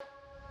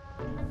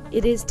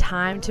It is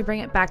time to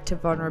bring it back to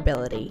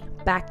vulnerability,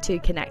 back to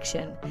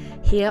connection.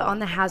 Here on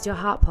the How's Your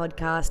Heart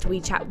podcast, we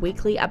chat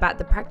weekly about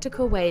the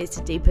practical ways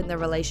to deepen the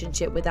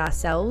relationship with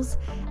ourselves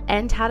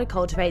and how to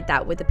cultivate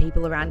that with the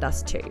people around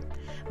us too.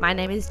 My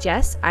name is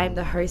Jess. I am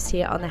the host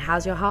here on the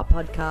How's Your Heart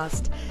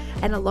podcast,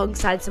 and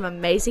alongside some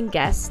amazing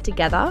guests,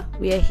 together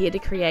we are here to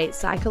create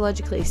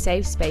psychologically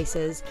safe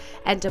spaces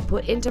and to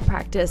put into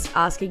practice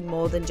asking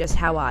more than just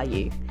how are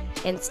you.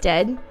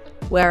 Instead,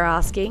 we're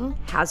asking,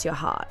 how's your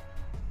heart?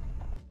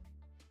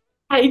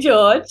 Hey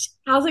George,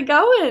 how's it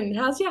going?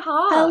 How's your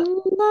heart?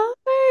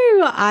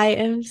 Hello, I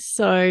am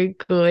so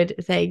good.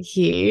 Thank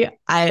you.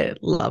 I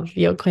love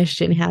your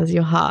question. How's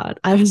your heart?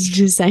 I was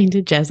just saying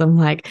to Jess, I'm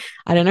like,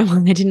 I don't know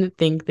why I didn't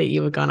think that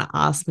you were going to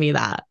ask me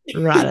that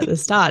right at the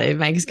start. It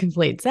makes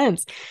complete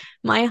sense.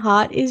 My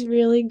heart is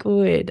really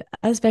good,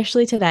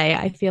 especially today.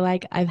 I feel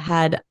like I've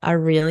had a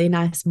really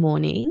nice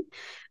morning.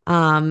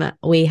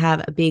 We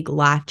have a big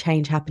life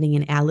change happening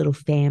in our little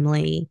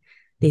family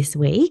this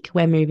week.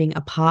 We're moving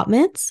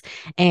apartments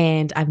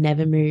and I've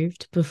never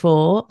moved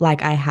before.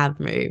 Like I have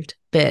moved,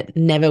 but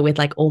never with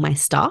like all my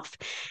stuff.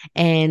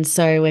 And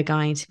so we're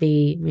going to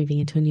be moving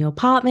into a new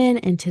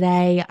apartment. And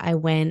today I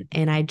went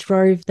and I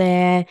drove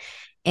there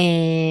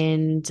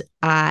and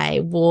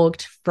I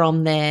walked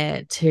from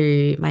there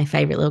to my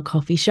favorite little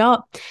coffee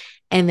shop.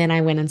 And then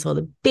I went and saw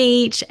the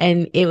beach,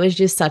 and it was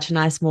just such a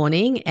nice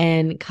morning.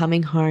 And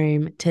coming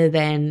home to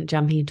then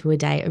jumping into a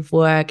day of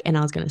work, and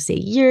I was going to see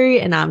you,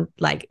 and I'm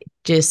like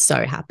just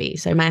so happy.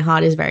 So my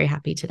heart is very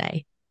happy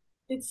today.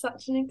 It's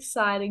such an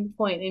exciting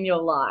point in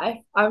your life.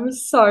 I'm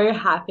so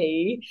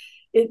happy.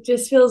 It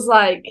just feels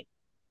like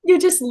you're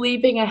just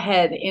leaping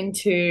ahead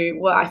into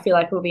what I feel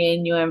like will be a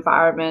new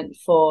environment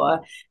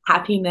for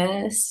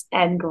happiness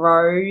and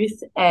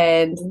growth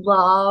and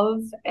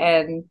love.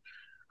 And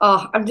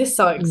oh, I'm just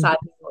so Mm.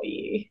 excited for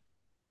you.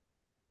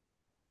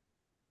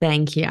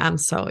 Thank you. I'm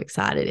so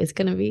excited. It's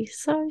going to be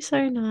so,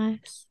 so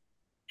nice.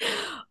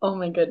 Oh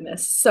my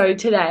goodness. So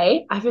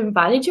today I've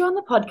invited you on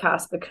the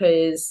podcast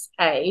because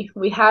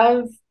we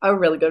have a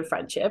really good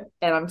friendship,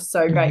 and I'm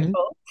so Hmm.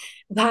 grateful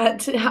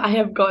that I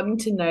have gotten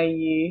to know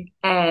you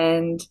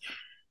and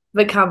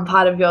become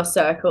part of your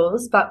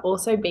circles, but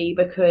also B,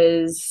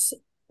 because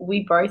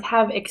we both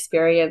have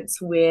experience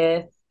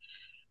with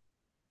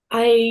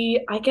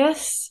I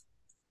guess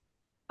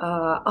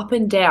up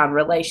and down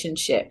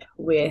relationship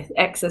with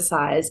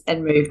exercise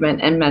and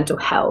movement and mental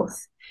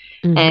health.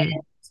 And Hmm.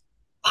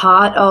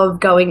 part of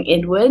going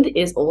inward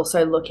is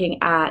also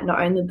looking at not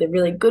only the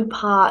really good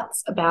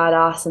parts about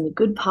us and the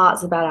good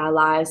parts about our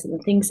lives and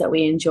the things that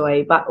we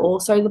enjoy, but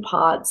also the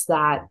parts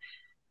that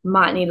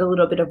might need a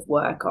little bit of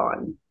work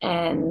on.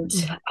 And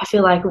I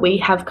feel like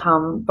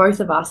both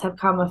of us have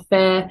come a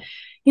fair,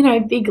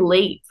 big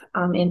leap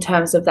in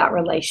terms of that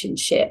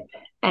relationship.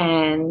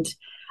 And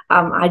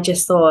I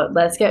just thought,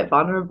 let's get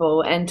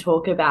vulnerable and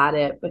talk about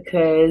it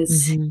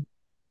because Hmm.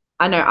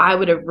 I know I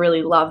would have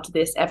really loved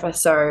this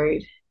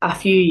episode a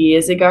few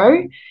years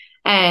ago,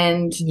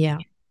 and Yeah.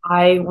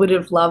 I would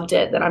have loved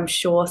it that I'm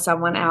sure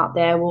someone out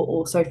there will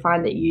also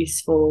find it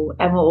useful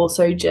and will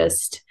also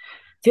just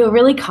feel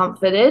really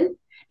comforted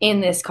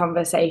in this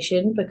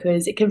conversation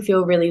because it can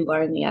feel really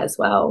lonely as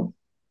well.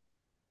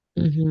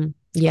 Hmm.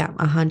 Yeah,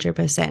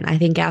 100%. I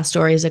think our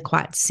stories are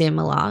quite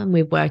similar and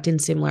we've worked in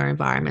similar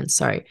environments.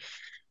 So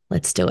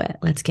let's do it.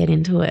 Let's get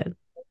into it.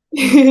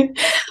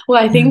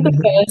 Well, I think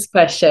the first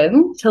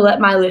question to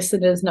let my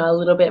listeners know a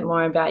little bit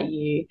more about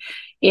you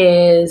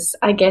is,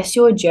 I guess,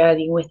 your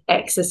journey with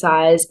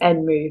exercise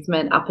and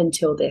movement up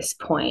until this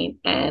point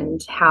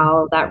and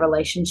how that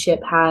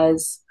relationship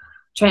has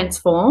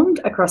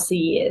transformed across the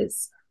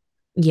years.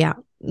 Yeah.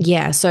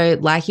 Yeah. So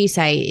like you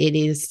say,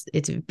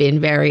 it's been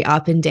very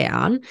up and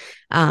down,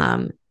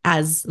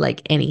 as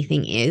like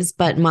anything is.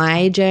 But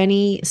my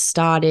journey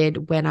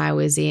started when I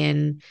was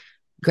in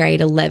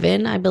grade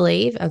 11, I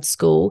believe, at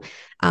school.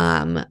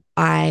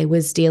 I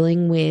was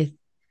dealing with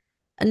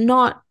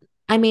not,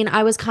 I mean,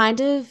 I was kind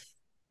of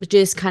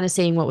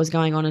seeing what was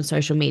going on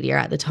social media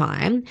at the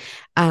time.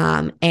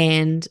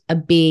 And a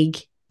big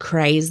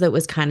craze that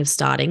was kind of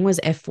starting was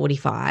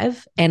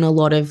F45. And a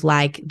lot of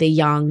like the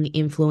young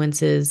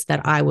influencers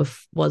that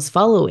was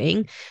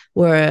following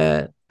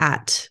were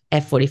at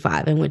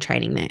F45 and were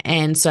training there.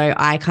 And so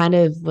I kind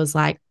of was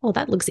like, oh,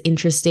 that looks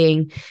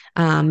interesting.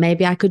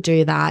 Maybe I could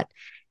do that.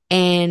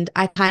 And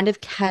I kind of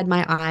had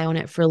my eye on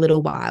it for a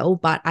little while,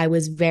 but I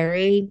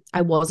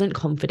wasn't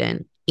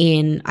confident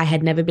I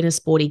had never been a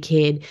sporty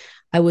kid.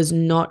 I was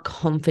not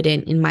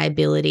confident in my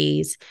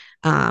abilities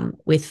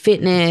with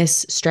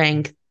fitness,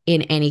 strength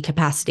in any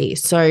capacity.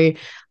 So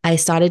I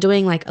started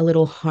doing like a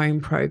little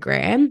home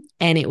program,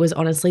 and it was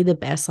honestly the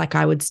best. Like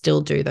I would still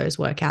do those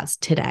workouts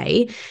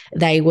today.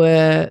 They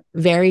were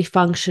very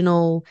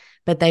functional,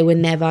 but they were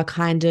never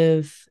kind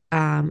of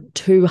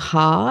too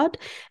hard.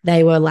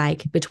 They were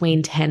like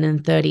between 10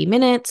 and 30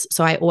 minutes.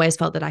 So I always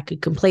felt that I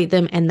could complete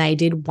them, and they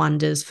did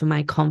wonders for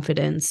my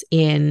confidence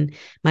in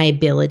my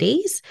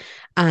abilities.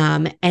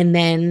 And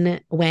then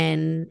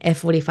when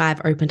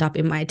F45 opened up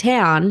in my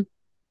town,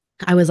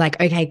 I was like,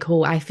 okay,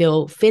 cool. I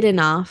feel fit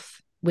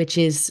enough, which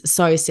is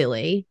so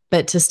silly,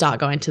 but to start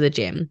going to the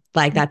gym,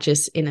 like that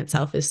just in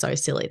itself is so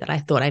silly that I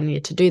thought I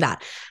needed to do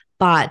that.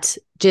 But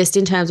just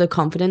in terms of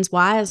confidence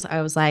wise,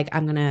 I was like,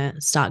 I'm going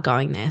to start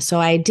going there. So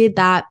I did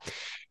that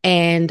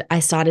and I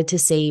started to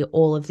see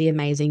all of the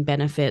amazing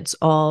benefits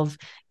of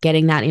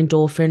getting that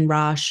endorphin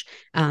rush,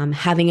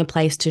 having a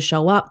place to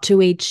show up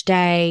to each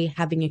day,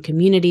 having a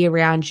community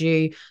around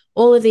you,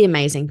 all of the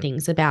amazing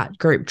things about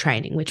group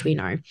training, which we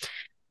know.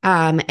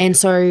 And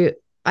so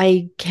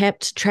I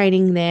kept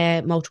training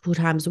there multiple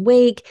times a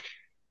week.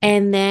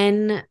 And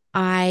then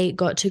I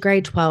got to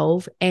grade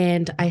 12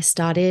 and I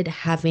started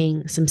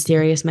having some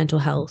serious mental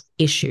health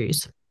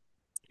issues.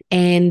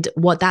 And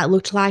what that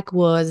looked like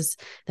was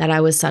that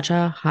I was such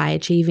a high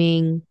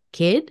achieving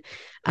kid.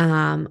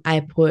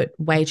 I put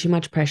way too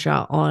much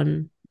pressure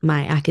on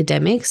my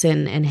academics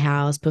and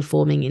how I was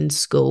performing in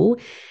school.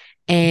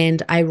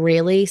 And I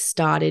really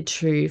started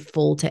to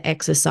fall to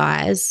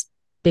exercise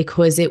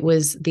because it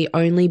was the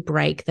only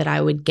break that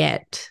I would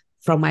get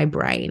from my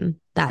brain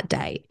that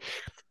day.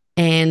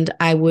 And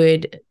I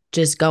would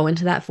just go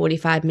into that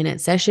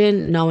 45-minute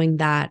session knowing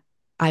that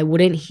I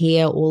wouldn't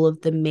hear all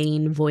of the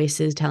mean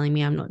voices telling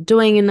me I'm not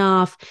doing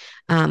enough,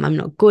 I'm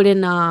not good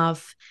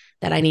enough,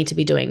 that I need to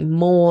be doing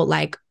more,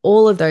 like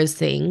all of those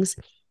things.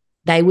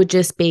 They would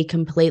just be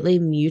completely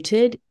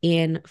muted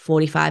in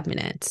 45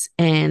 minutes.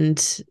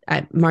 And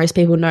most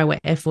people know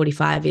what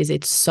F45 is.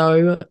 It's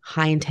so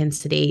high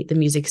intensity. The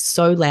music's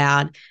so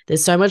loud.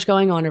 There's so much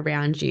going on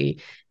around you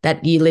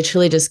that you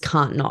literally just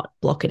can't not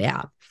block it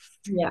out.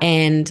 Yeah.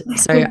 And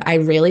so I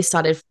really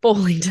started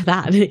falling to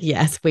that.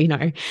 Yes, we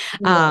know.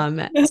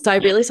 So I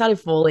really started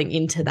falling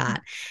into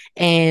that.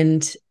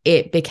 And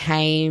it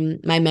became,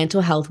 my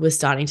mental health was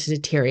starting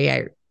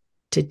to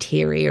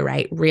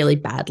deteriorate really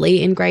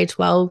badly in grade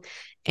 12.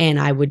 And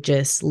I would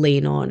just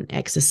lean on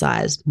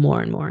exercise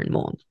more and more and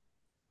more.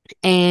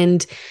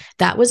 And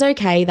that was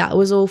okay. That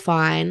was all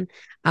fine.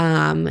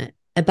 But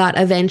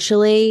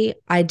eventually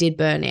I did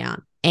burn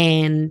out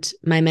and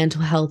my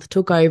mental health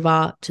took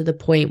over to the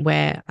point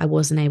where I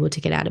wasn't able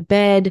to get out of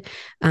bed.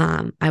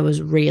 I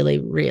was really,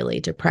 really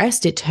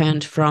depressed. It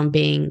turned from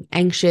being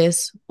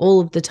anxious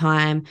all of the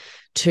time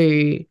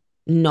to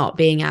not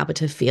being able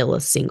to feel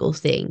a single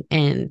thing.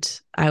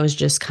 And I was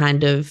just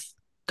kind of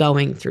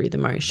going through the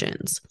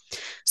motions.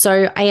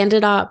 So I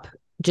ended up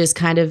just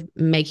kind of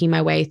making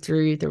my way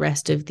through the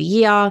rest of the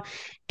year.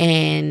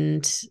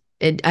 And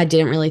I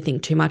didn't really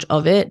think too much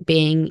of it.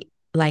 Being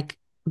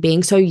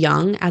so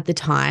young at the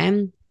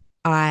time,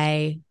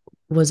 I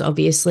was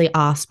obviously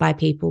asked by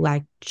people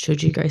like,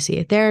 should you go see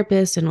a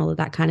therapist and all of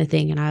that kind of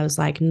thing? And I was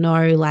like,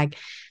 no, like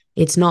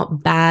it's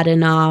not bad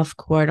enough,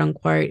 quote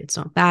unquote. It's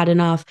not bad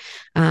enough.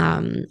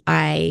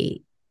 I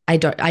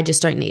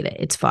just don't need it.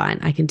 It's fine.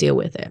 I can deal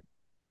with it.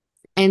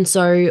 And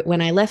so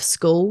when I left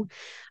school,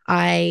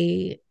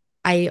 I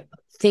I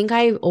think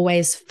I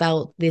always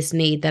felt this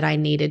need that I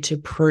needed to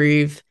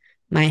prove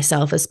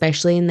myself,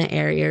 especially in the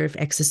area of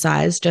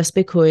exercise, just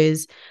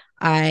because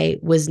I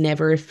was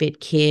never a fit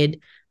kid.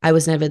 I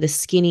was never the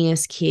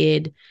skinniest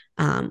kid,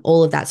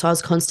 all of that. So I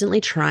was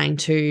constantly trying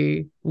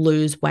to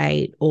lose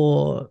weight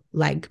or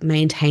like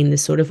maintain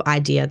this sort of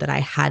idea that I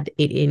had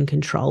it in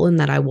control and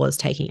that I was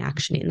taking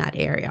action in that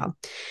area.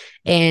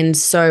 And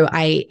so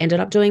I ended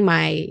up doing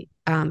my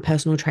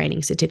personal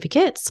training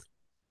certificates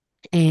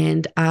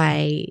and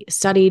I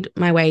studied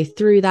my way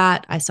through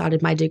that. I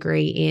started my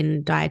degree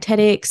in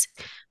dietetics,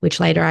 which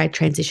later I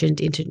transitioned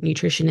into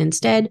nutrition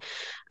instead.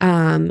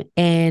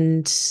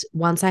 And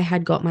once I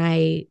had got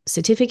my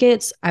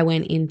certificates, I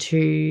went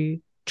into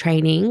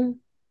training,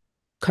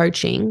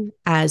 coaching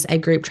as a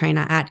group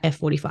trainer at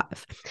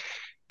F45.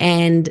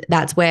 And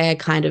that's where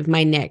kind of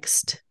my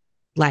next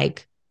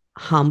like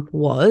hump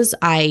was.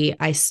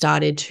 I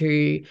started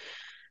to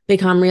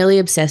become really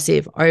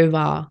obsessive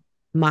over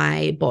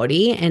my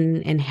body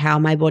and how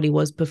my body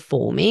was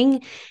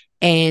performing.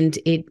 And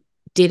it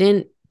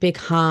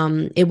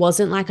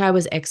wasn't like I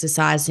was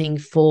exercising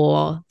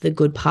for the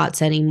good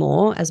parts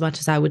anymore, as much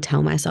as I would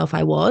tell myself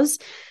I was.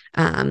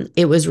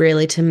 It was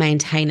really to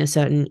maintain a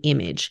certain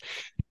image.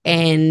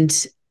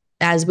 And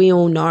as we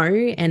all know,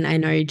 and I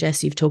know,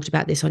 Jess, you've talked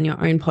about this on your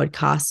own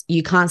podcast,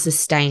 you can't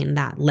sustain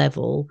that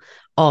level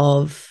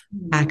of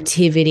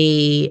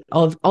activity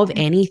of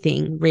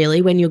anything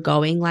really when you're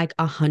going like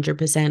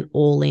 100%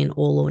 all in,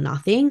 all or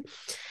nothing.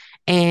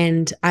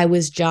 And I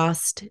was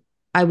doing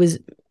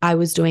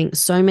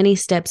so many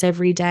steps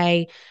every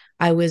day.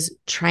 I was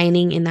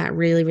training in that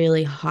really,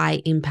 really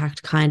high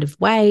impact kind of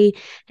way.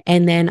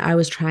 And then I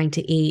was trying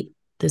to eat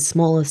the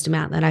smallest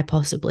amount that I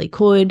possibly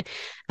could,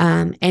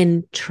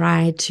 and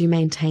try to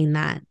maintain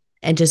that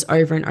and just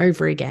over and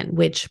over again,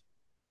 which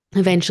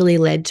eventually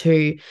led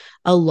to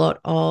a lot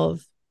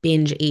of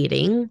binge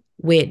eating,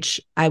 which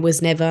I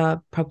was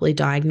never properly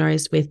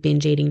diagnosed with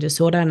binge eating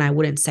disorder. And I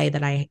wouldn't say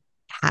that I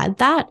had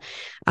that.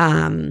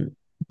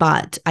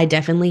 But I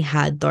definitely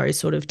had those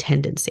sort of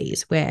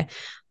tendencies where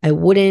I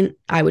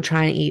would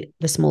try and eat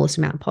the smallest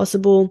amount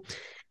possible.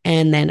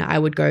 And then I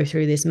would go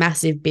through this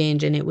massive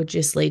binge, and it would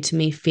just lead to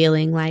me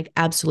feeling like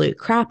absolute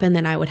crap. And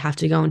then I would have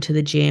to go into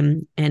the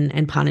gym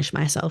and punish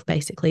myself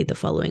basically the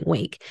following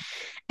week.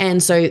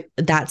 And so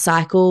that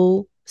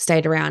cycle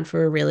stayed around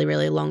for a really,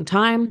 really long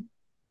time.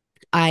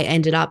 I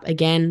ended up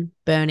again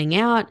burning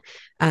out.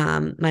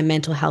 My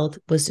mental health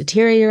was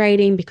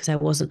deteriorating because I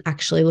wasn't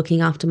actually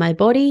looking after my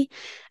body.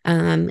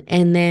 And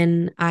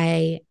then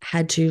I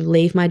had to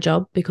leave my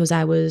job because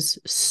I was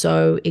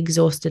so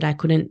exhausted. I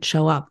couldn't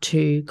show up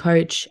to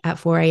coach at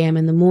 4 a.m.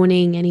 in the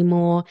morning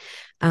anymore.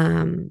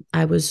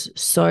 I was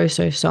so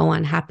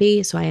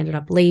unhappy. So I ended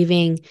up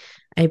leaving.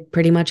 I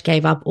pretty much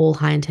gave up all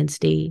high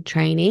intensity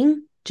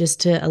training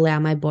just to allow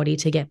my body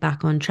to get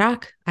back on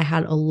track. I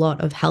had a lot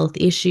of health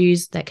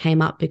issues that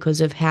came up because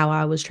of how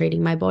I was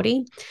treating my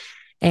body.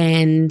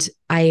 And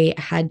I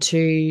had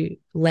to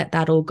let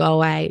that all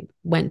go. I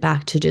went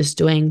back to just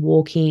doing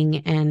walking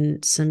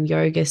and some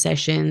yoga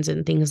sessions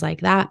and things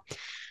like that,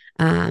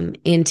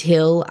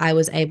 until I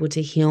was able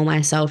to heal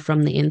myself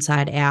from the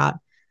inside out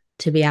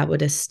to be able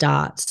to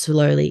start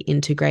slowly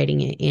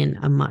integrating it in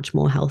a much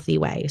more healthy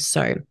way.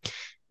 So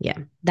yeah,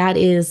 that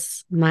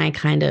is my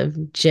kind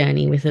of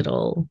journey with it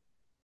all.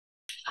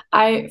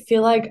 I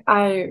feel like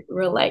I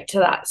relate to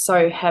that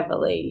so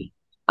heavily,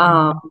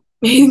 um,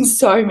 Mm-hmm. in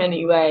so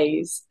many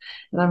ways,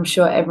 and I'm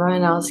sure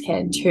everyone else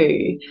can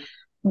too.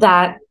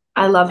 That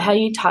I love how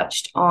you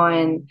touched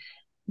on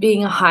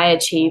being a high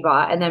achiever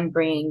and then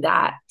bringing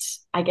that,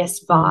 I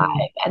guess,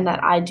 vibe and that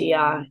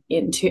idea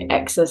into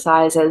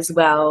exercise as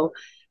well.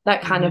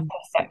 That kind of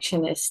Mm-hmm.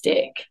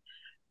 perfectionistic,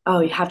 oh,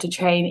 you have to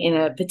train in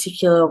a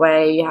particular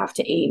way, you have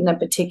to eat in a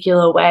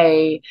particular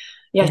way,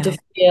 you have Yeah. to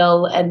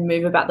feel and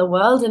move about the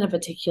world in a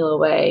particular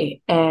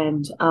way.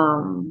 And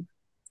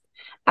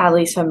at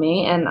least for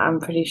me, and I'm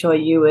pretty sure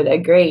you would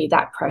agree,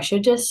 that pressure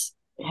just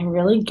it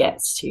really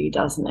gets to you,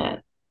 doesn't it?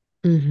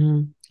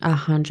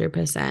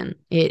 100%.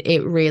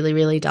 It really,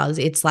 really does.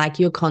 It's like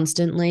you're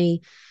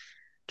constantly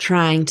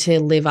trying to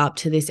live up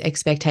to this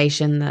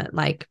expectation that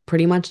like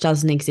pretty much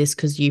doesn't exist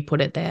because you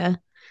put it there,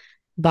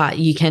 but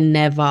you can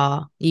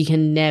never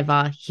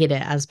hit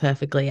it as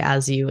perfectly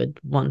as you would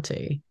want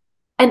to.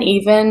 And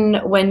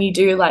even when you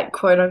do like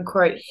quote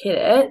unquote hit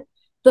it,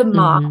 the Mm-hmm.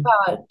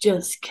 marker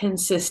just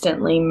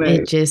consistently It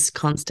moves. just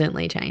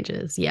constantly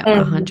changes. Yep,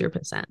 And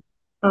 100%.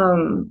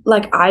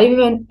 like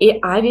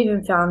I've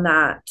even found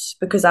that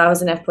because I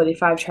was an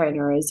F45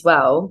 trainer as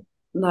well.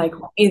 Like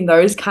in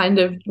those kind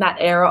of that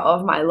era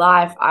of my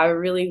life, I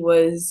really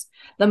was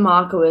the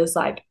marker was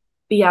like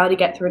be able to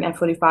get through an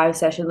F45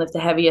 session, lift the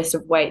heaviest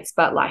of weights,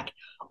 but like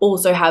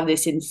also have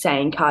this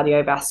insane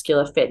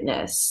cardiovascular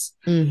fitness.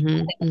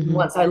 Mm-hmm. Mm-hmm.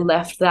 Once I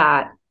left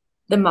that,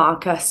 the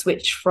marker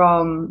switched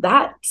from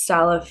that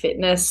style of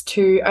fitness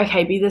to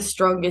okay, be the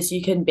strongest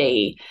you can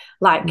be.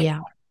 Like Yeah.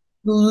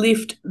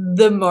 lift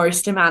the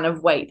most amount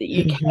of weight that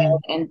you can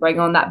Mm-hmm. and bring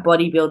on that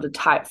bodybuilder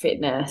type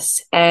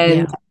fitness. And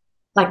Yeah.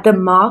 like the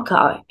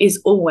marker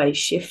is always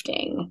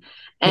shifting.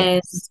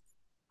 And Yes.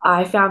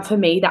 I found for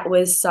me that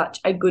was such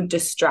a good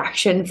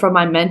distraction from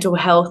my mental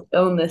health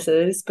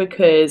illnesses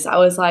because I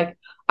was like,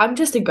 I'm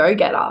just a go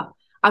getter.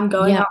 I'm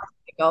going Yeah. after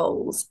my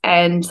goals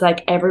and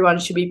like everyone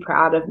should be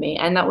proud of me.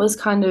 And that was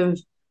kind of,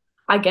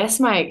 I guess,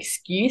 my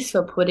excuse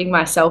for putting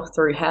myself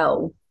through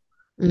hell.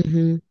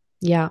 Mm-hmm.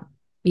 Yeah.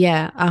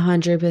 Yeah.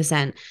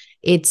 100%.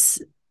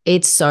 It's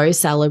it's so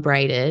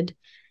celebrated,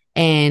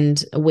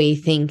 and we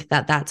think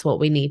that that's what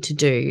we need to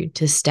do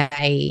to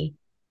stay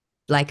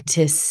like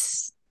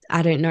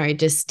I don't know,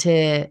 just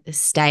to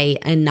stay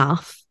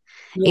enough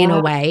in a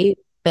Yeah. way.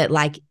 But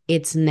like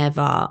it's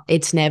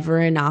never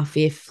enough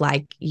if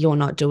like you're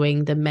not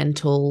doing the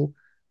mental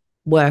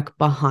work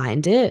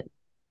behind it.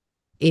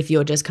 If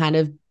you're just kind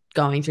of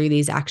going through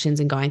these actions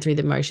and going through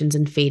the motions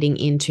and feeding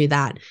into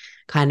that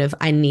kind of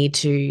I need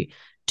to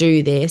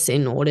do this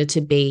in order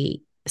to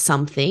be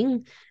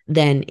something,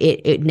 then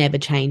it never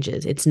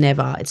changes. It's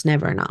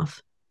never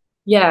enough.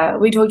 Yeah,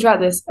 we talked about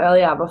this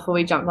earlier before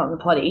we jumped on the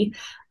potty,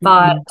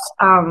 but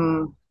Mm-hmm.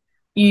 um,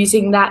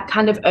 using that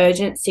kind of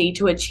urgency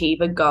to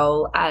achieve a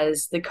goal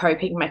as the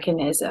coping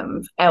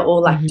mechanism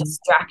or like Mm-hmm.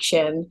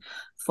 distraction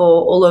for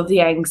all of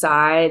the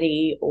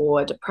anxiety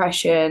or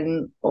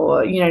depression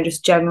or, you know,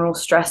 just general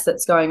stress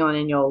that's going on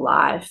in your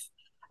life.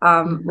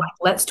 Mm-hmm. Like,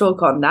 let's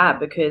talk on that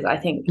because I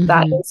think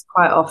that Mm-hmm. is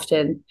quite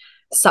often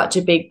such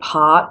a big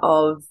part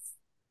of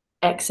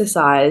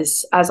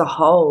exercise as a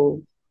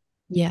whole.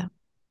 Yeah.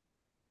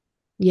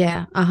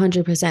 Yeah,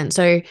 100%.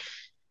 So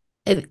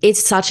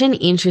it's such an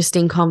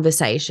interesting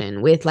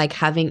conversation with like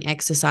having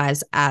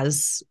exercise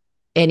as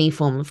any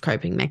form of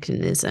coping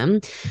mechanism.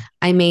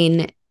 I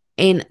mean,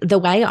 in the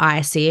way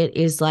I see it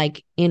is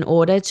like in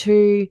order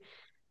to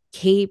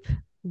keep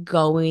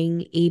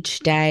going each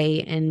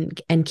day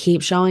and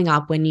keep showing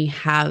up when you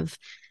have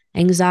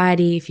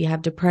anxiety, if you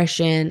have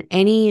depression,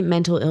 any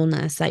mental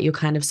illness that you're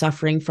kind of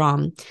suffering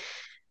from,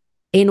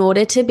 in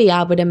order to be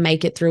able to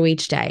make it through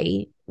each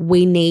day,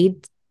 we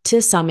need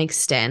to some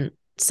extent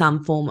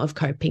some form of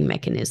coping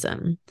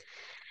mechanism.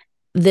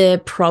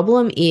 The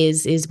problem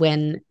is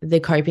when the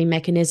coping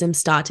mechanisms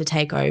start to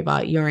take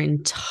over your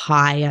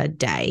entire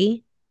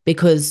day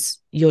because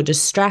you're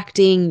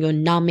distracting, you're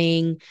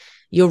numbing,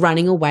 you're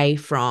running away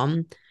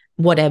from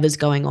whatever's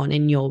going on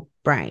in your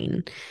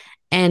brain.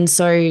 And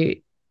so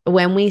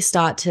when we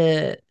start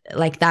to,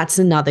 like, that's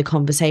another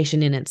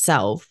conversation in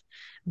itself.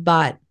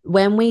 But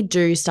when we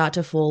do start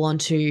to fall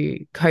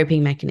onto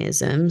coping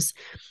mechanisms,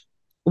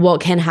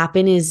 what can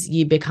happen is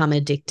you become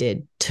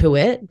addicted to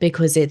it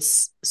because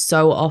it's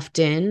so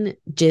often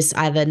just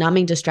either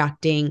numbing,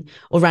 distracting,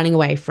 or running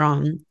away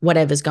from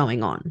whatever's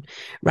going on,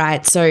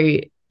 right? So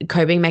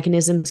coping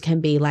mechanisms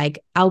can be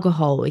like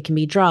alcohol, it can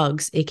be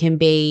drugs, it can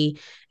be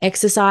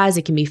exercise,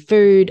 it can be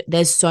food.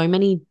 There's so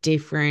many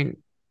different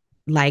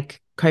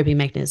like coping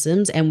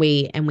mechanisms, and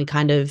we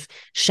kind of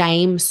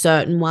shame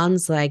certain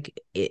ones, like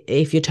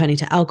if you're turning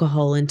to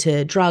alcohol and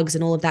to drugs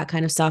and all of that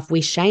kind of stuff,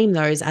 we shame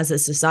those as a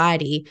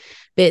society.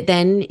 But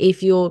then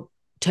if you're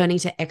turning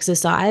to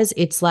exercise,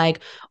 it's like,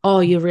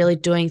 oh, you're really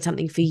doing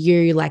something for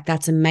you, like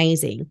that's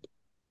amazing.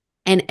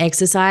 And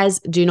exercise,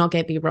 do not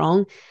get me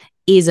wrong,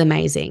 is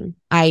amazing.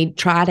 I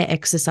try to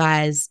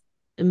exercise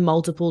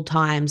multiple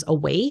times a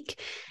week,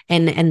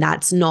 and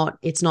that's not,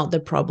 it's not the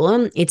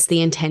problem, it's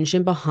the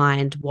intention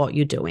behind what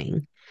you're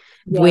doing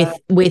Yeah.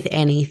 with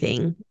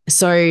anything.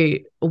 So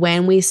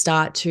when we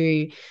start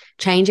to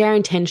change our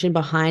intention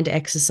behind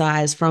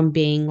exercise from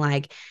being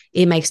like,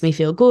 it makes me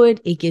feel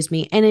good, it gives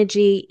me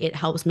energy, it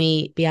helps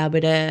me be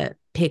able to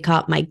pick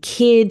up my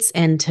kids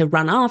and to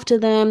run after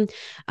them,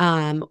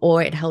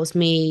 or it helps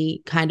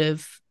me kind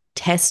of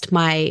test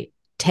my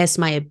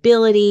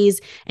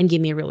abilities and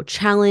give me a real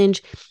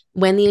challenge.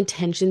 When the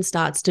intention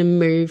starts to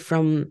move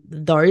from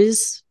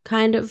those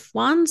kind of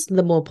ones,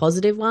 the more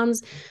positive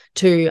ones,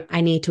 to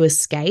I need to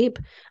escape,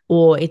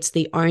 or it's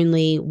the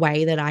only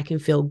way that I can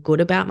feel good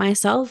about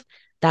myself,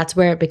 that's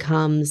where it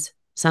becomes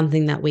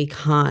something that we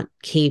can't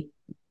keep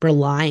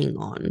relying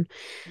on.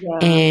 Yeah.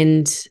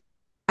 And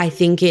I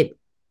think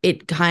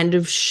it kind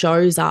of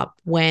shows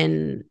up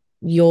when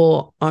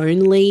your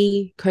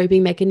only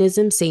coping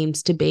mechanism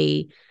seems to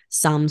be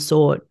some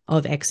sort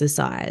of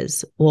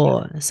exercise Yeah.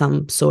 or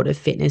some sort of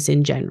fitness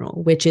in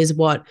general, which is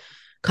what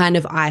kind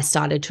of I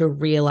started to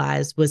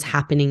realize was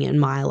happening in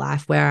my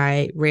life, where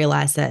I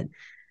realized that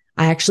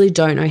I actually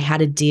don't know how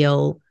to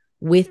deal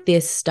with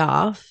this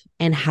stuff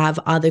and have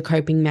other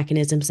coping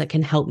mechanisms that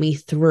can help me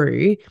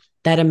through,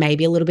 that are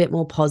maybe a little bit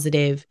more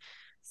positive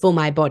for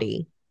my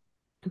body.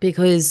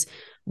 Because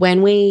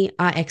when we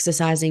are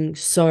exercising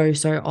so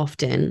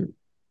often,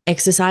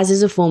 exercise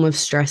is a form of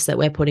stress that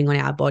we're putting on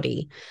our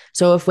body.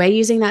 So if we're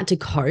using that to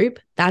cope,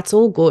 that's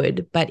all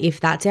good. But if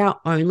that's our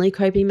only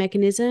coping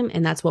mechanism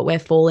and that's what we're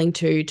falling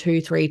to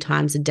 2-3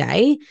 times a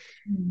day,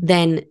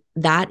 then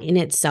that in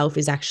itself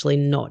is actually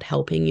not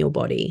helping your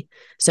body.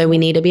 So we Yeah.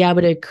 need to be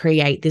able to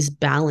create this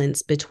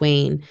balance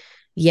between,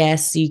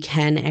 yes, you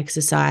can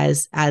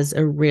exercise as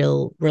a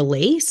real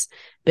release,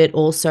 but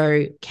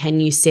also, can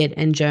you sit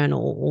and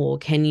journal, or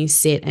can you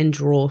sit and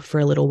draw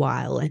for a little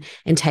while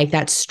and take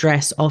that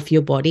stress off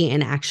your body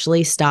and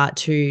actually start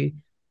to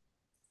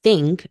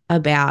think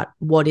about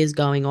what is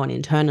going on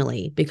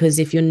internally? Because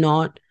if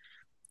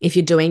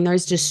you're doing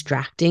those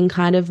distracting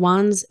kind of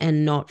ones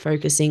and not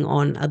focusing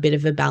on a bit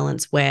of a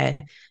balance where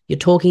you're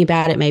talking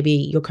about it, maybe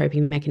your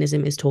coping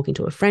mechanism is talking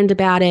to a friend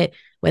about it,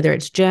 whether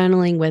it's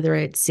journaling, whether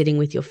it's sitting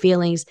with your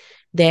feelings,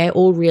 they're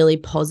all really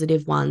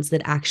positive ones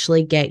that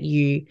actually get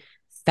you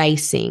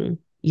facing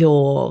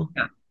your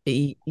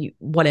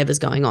whatever's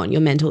going on,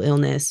 your mental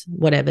illness,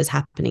 whatever's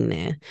happening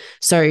there.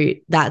 So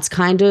that's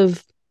kind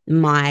of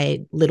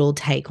my little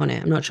take on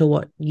it. I'm not sure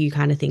what you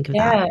kind of think of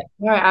that. Yeah,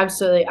 no,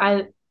 absolutely.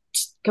 I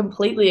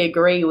completely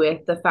agree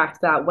with the fact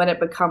that when it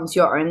becomes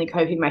your only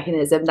coping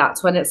mechanism,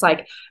 that's when it's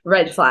like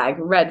red flag,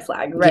 red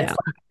flag, red Yeah.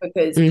 flag.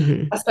 Because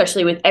Mm-hmm.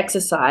 especially with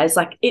exercise,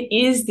 like it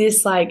is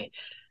this like,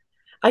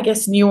 I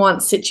guess,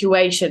 nuanced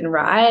situation,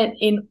 right?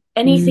 In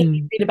anything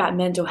you Mm. read about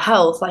mental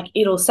health, like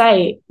it'll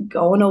say,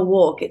 go on a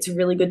walk. It's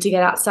really good to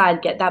get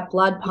outside, get that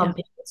blood Yeah.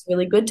 pumping. It's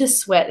really good to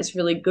sweat. It's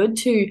really good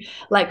to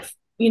like,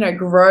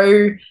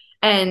 grow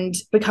and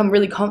become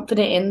really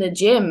confident in the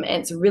gym.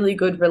 And it's a really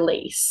good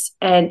release.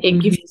 And it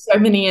gives Mm-hmm. you so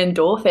many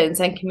endorphins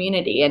and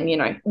community.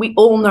 And, we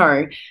all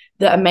know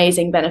the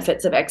amazing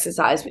benefits of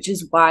exercise, which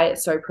is why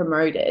it's so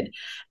promoted.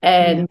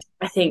 Yeah. And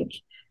I think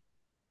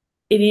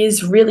it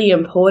is really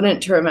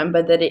important to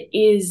remember that it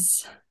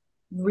is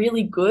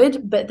really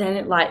good, but then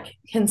it like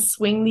can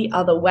swing the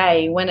other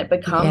way when it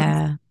becomes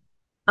Yeah.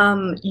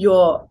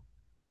 your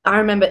I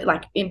remember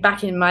like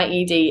back in my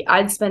ED,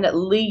 I'd spend at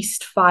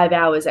least 5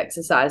 hours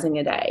exercising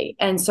a day.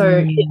 And so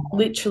it Mm.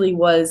 literally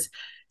was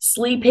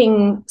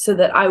sleeping so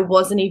that I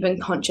wasn't even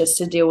conscious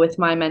to deal with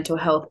my mental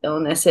health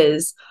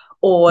illnesses,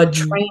 or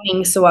Mm-hmm.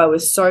 training so I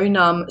was so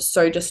numb,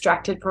 so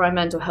distracted from my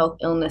mental health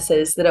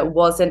illnesses that it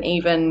wasn't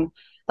even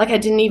like I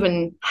didn't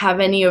even have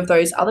any of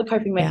those other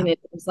coping Yeah.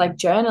 mechanisms like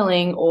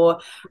journaling or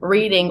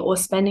reading or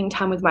spending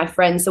time with my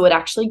friends that would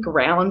actually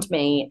ground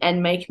me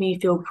and make me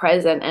feel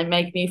present and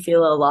make me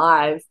feel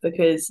alive,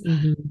 because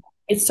Mm-hmm.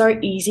 it's so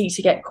easy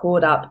to get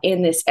caught up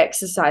in this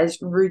exercise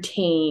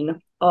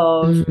routine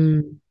of,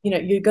 Mm,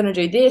 you're going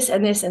to do this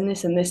and this and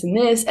this and this and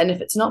this. And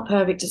if it's not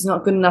perfect, it's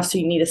not good enough. So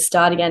you need to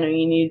start again, or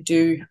you need to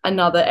do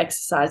another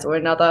exercise or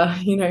another,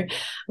 yeah.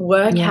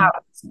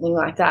 workout, something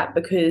like that,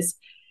 because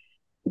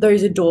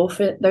those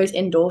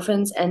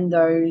endorphins and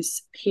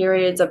those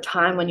periods of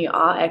time when you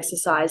are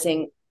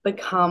exercising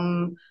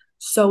become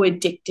so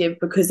addictive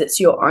because it's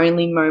your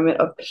only moment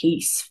of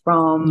peace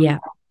from Yeah.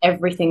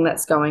 everything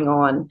that's going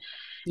on.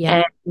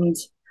 Yeah. And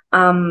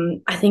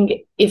I think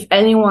if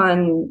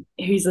anyone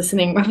who's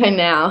listening right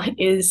now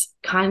is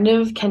kind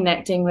of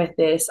connecting with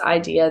this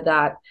idea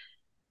that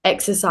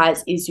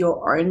exercise is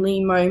your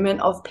only moment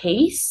of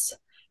peace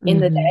in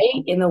the Mm-hmm.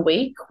 day, in the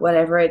week,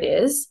 whatever it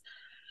is,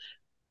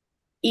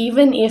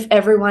 even if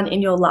everyone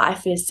in your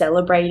life is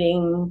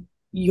celebrating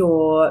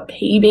your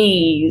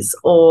PBs,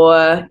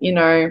 or,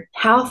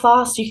 how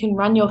fast you can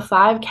run your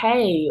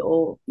 5K,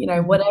 or,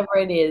 Mm-hmm. whatever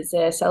it is,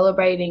 they're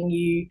celebrating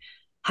you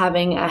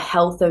having a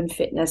health and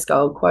fitness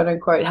goal, quote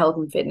unquote, health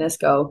and fitness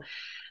goal.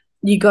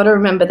 You got to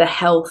remember the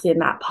health in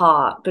that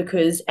part,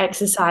 because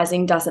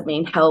exercising doesn't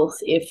mean health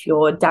if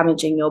you're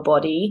damaging your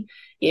body,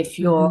 if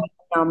you're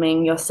Mm-hmm.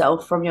 numbing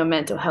yourself from your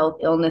mental health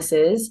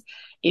illnesses,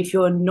 if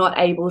you're not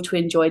able to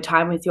enjoy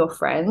time with your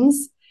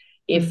friends,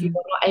 if you're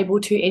Mm-hmm. not able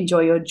to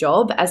enjoy your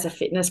job as a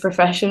fitness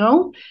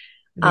professional.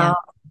 um, Yeah.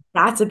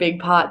 that's a big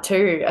part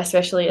too,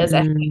 especially as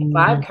F5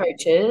 Mm-hmm.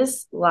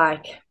 coaches.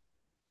 Like,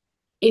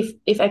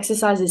 if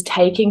exercise is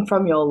taking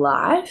from your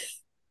life,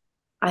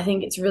 I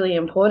think it's really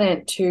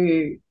important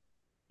to,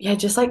 yeah,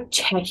 just like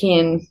check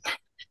in.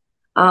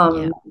 Yeah.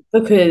 um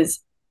because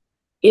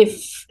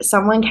if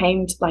someone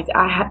came to, like,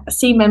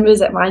 see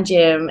members at my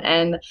gym,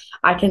 and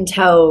I can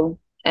tell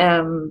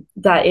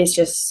that it's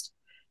just,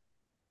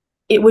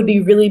 it would be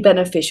really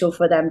beneficial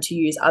for them to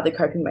use other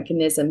coping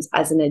mechanisms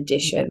as an Yeah.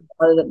 addition,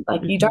 rather than,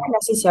 like, you don't Mm-hmm.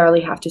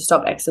 necessarily have to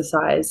stop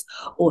exercise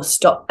or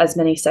stop as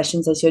many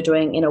sessions as you're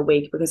doing in a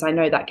week, because I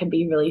know that can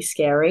be really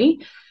scary.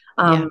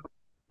 Yeah. um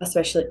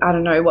Especially, I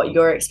don't know what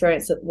your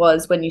experience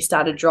was when you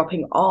started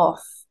dropping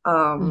off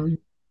Mm-hmm.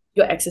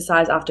 your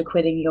exercise after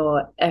quitting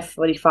your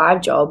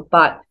F45 job.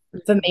 But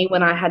for me,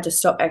 when I had to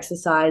stop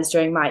exercise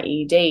during my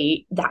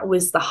ED, that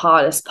was the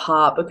hardest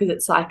part, because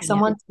it's like Yeah.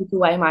 someone took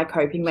away my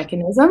coping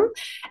mechanism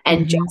and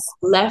Mm-hmm. just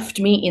left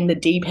me in the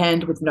deep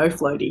end with no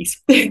floaties.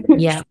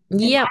 Yeah.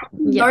 Yep. Yep.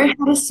 Know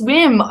how to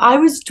swim. I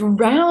was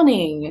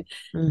drowning.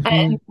 Mm-hmm.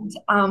 And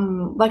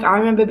like, I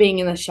remember being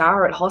in the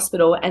shower at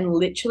hospital and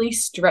literally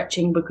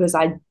stretching because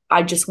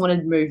I just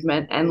wanted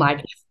movement. And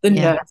like, the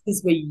Yeah.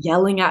 nurses were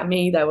yelling at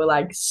me. They were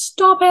like,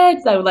 "Stop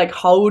it." They were like,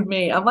 "Hold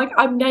me." I'm like,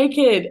 "I'm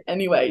naked."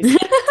 Anyways.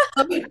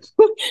 It's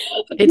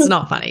It's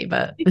not funny,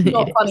 but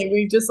not it is. funny.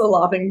 We just are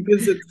laughing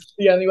because it's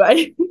the only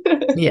way.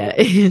 Yeah,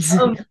 it is.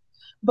 um,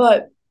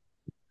 but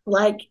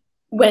like,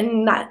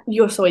 when that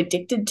you're so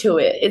addicted to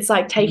it, it's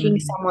like taking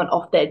Mm, someone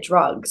off their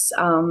drugs.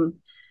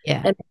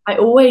 yeah. And I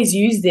always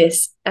use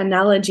this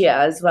analogy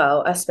as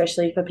well,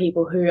 especially for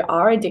people who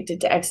are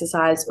addicted to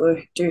exercise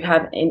or do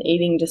have an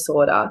eating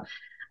disorder.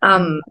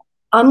 Um, Mm,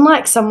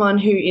 Unlike someone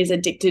who is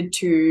addicted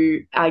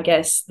to, I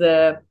guess,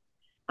 the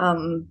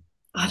um,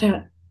 I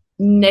don't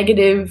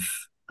negative.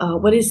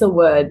 What is the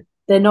word?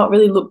 They're not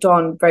really looked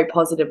on very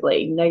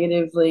positively.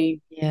 Negatively,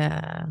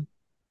 yeah.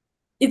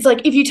 it's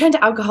like if you turn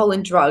to alcohol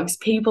and drugs,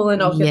 people are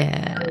not going to be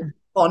Yeah. very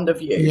fond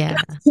of you. Yeah.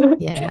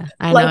 Yeah.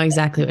 I know Like,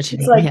 exactly what you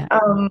it's mean. like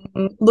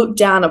Yeah. looked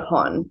down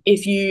upon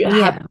if you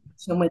have Yeah.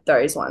 them with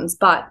those ones.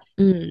 But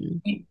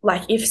Mm,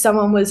 like, if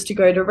someone was to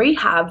go to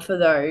rehab for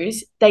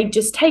those, they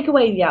just take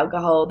away the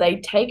alcohol,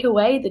 they take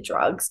away the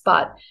drugs.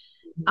 But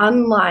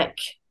unlike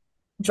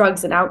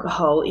drugs and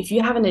alcohol, if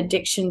you have an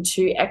addiction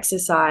to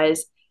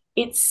exercise,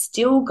 it's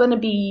still going to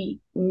be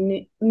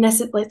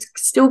it's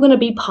still going to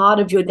be part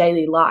of your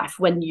daily life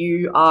when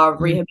you are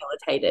mm,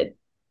 rehabilitated,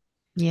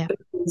 yeah.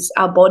 because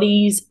our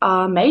bodies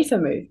are made for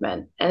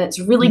movement, and it's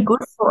really Yeah.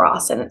 good for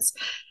us, and it's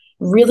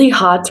really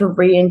hard to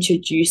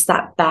reintroduce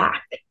that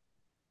back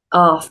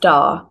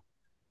after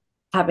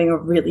having a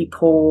really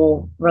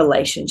poor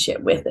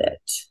relationship with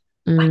it.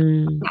 Like,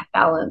 Mm, that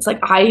balance, like,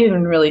 I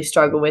even really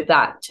struggle with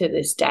that to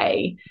this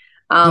day.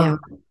 yeah. um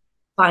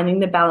Finding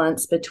the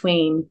balance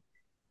between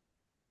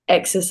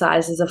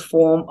exercise as a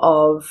form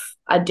of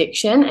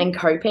addiction and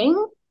coping,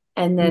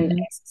 and then Hmm.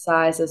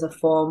 exercise as a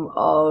form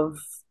of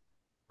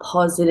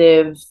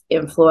positive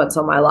influence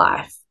on my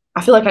life.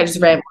 I feel like I just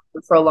Yeah. ran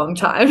for a long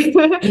time.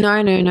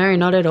 No, no, no,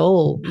 not at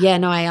all. Yeah,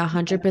 no, I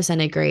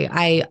 100% agree.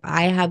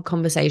 I have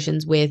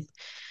conversations with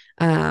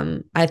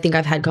I think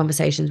I've had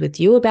conversations with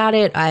you about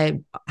it.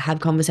 I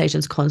have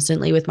conversations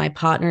constantly with my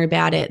partner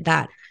about it,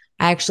 that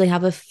I actually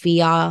have a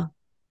fear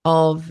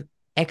of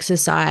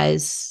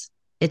exercise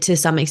to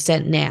some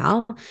extent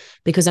now,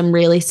 because I'm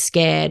really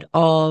scared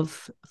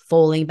of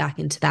falling back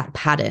into that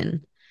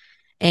pattern.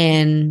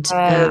 And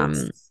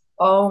Yes.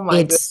 Oh my god.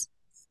 it's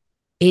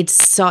it's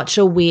such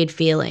a weird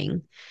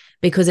feeling,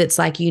 because it's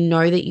like, you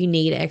know that you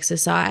need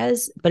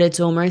exercise, but it's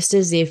almost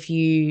as if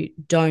you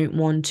don't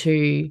want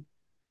to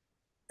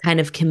kind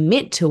of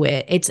commit to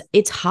it,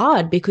 it's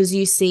hard because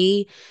you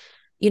see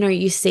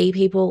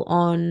people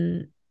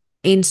on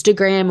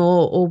Instagram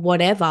or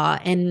whatever,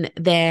 and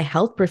they're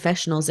health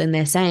professionals and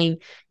they're saying,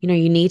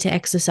 you need to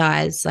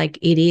exercise. Like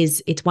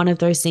it's one of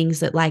those things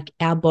that like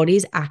our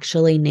bodies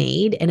actually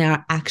need and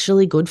are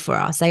actually good for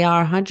us. They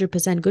are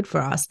 100% good for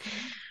us.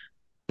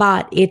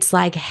 But it's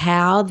like,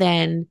 how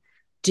then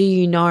do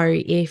you know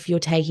if you're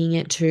taking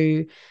it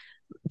too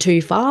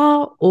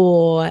far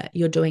or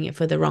you're doing it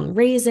for the wrong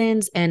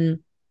reasons? And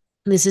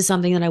this is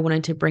something that I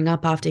wanted to bring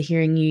up after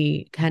hearing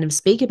you kind of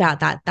speak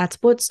about that. That's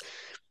what's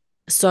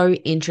so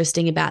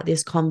interesting about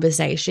this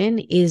conversation,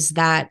 is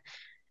that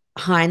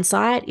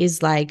hindsight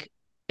is like,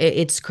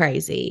 it's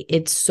crazy.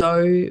 It's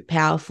so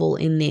powerful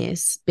in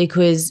this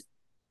because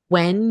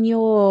when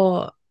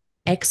you're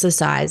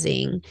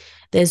exercising,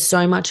 there's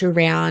so much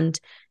around.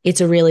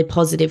 It's a really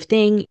positive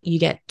thing. You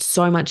get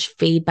so much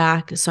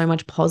feedback, so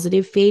much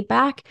positive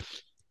feedback,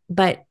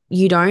 but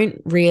you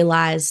don't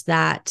realize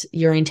that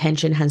your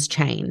intention has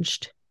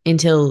changed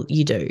until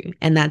you do.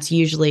 And that's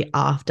usually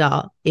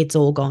after it's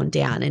all gone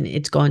down and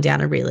it's gone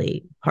down a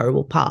really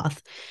horrible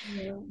path.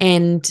 Yeah.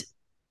 And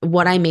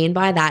what I mean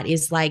by that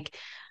is like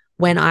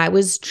when I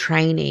was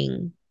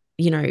training,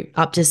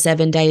 up to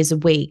 7 days a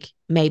week,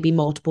 maybe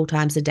multiple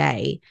times a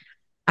day,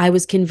 I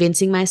was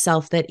convincing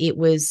myself that it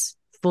was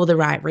for the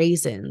right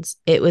reasons.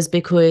 It was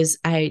because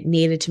I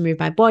needed to move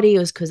my body. It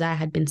was because I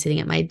had been sitting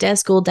at my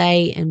desk all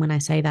day. And when I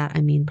say that,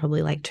 I mean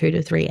probably like 2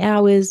 to 3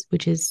 hours,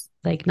 which is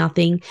like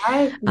nothing.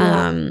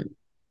 Yeah.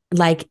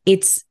 Like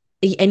it's,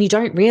 and you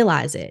don't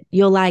realize it.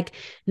 You're like,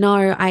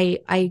 no,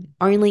 I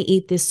only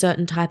eat this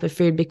certain type of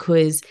food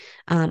because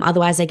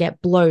otherwise I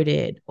get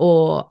bloated,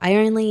 or I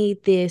only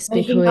eat this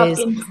Making up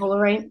because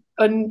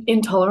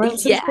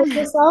intolerances for yeah,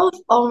 yourself.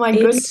 Oh my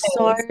goodness. it's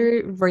so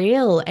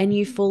real. And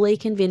you fully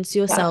convince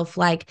Yeah. yourself,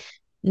 like,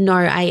 no,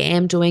 I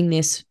am doing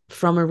this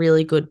from a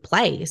really good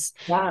place,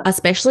 Yeah.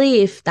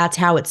 especially if that's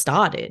how it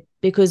started.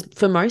 Because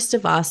for most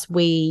of us,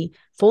 we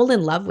fall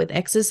in love with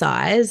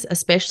exercise,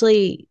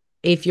 especially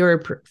if you're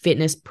a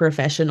fitness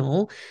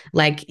professional.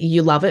 Like,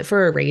 you love it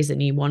for a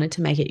reason. You wanted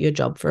to make it your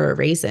job for a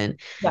reason.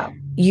 Yeah.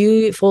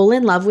 You fall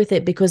in love with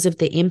it because of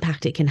the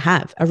impact it can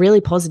have, a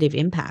really positive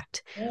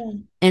impact. Yeah.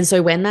 And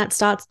so when that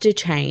starts to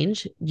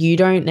change, you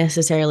don't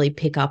necessarily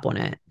pick up on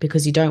it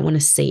because you don't want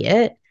to see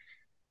it.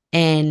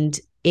 And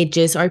it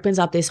just opens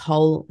up this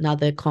whole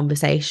nother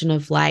conversation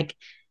of like,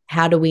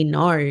 how do we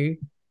know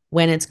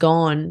when it's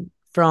gone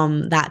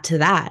from that to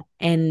that?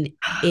 And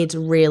it's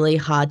really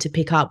hard to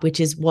pick up, which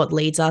is what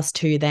leads us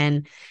to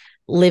then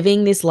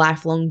living this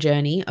lifelong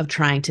journey of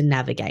trying to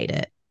navigate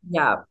it.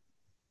 Yeah.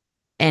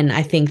 And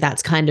I think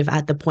that's kind of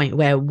at the point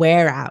where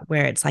we're at,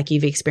 where it's like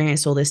you've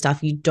experienced all this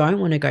stuff. You don't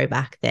want to go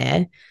back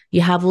there.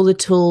 You have all the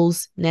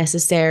tools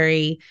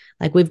necessary.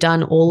 Like, we've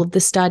done all of the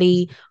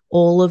study,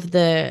 all of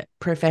the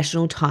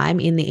professional time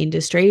in the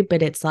industry,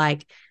 but it's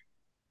like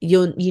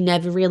you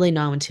never really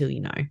know until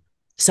you know.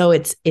 So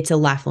it's a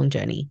lifelong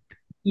journey.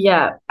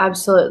 Yeah,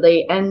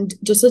 absolutely. And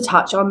just to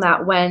touch on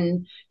that,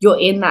 when you're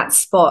in that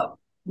spot,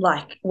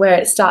 like where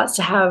it starts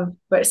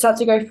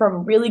to go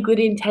from really good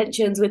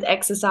intentions with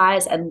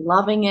exercise and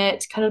loving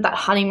it, kind of that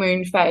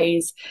honeymoon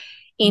phase,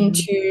 Mhm.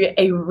 into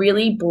a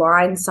really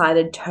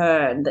blindsided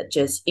turn that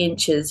just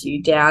inches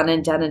you down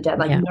and down and down.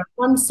 Like, Yeah. no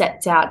one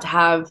sets out to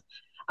have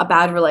a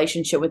bad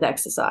relationship with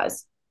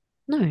exercise.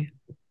 No,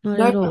 not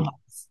No at one all.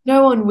 does.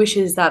 No one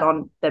wishes that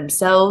on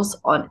themselves,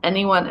 on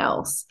anyone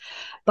else.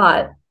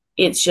 But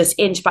it's just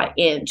inch by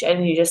inch,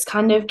 and you just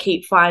kind of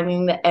keep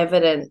finding the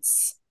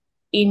evidence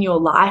in your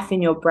life,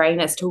 in your brain,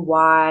 as to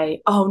why,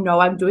 oh no,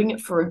 I'm doing it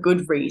for a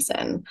good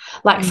reason.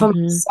 Like, for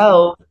Hmm.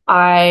 myself,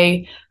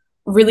 I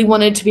really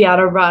wanted to be able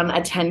to run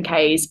a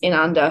 10Ks in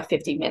under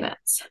 50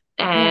 minutes.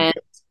 Yeah. And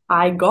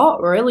I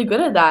got really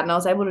good at that. And I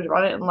was able to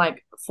run it in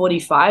like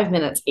 45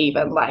 minutes,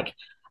 even. Like,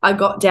 I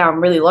got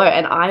down really low.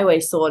 And I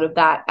always thought of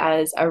that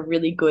as a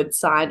really good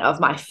sign of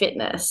my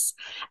fitness.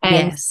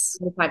 And Yes.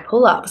 with my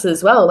pull ups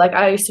as well. Like,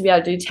 I used to be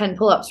able to do 10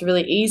 pull ups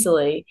really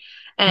easily.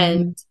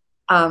 And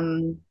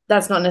Hmm.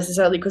 that's not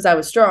necessarily because I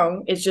was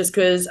strong. It's just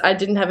because I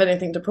didn't have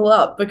anything to pull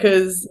up,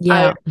 because I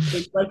Yeah.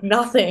 did like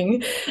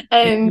nothing.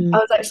 And I Hmm.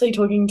 was actually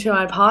talking to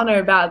my partner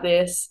about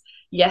this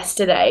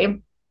yesterday,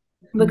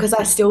 because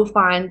I still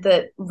find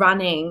that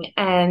running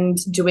and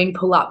doing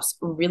pull ups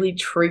really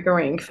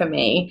triggering for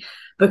me,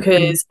 Hmm.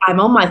 because I'm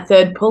on my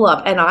third pull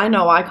up and I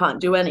know I can't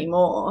do any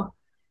more.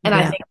 And I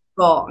Yeah. think,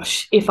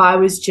 gosh, if I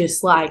was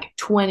just like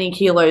 20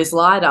 kilos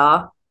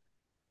lighter,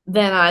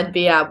 then I'd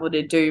be able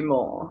to do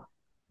more.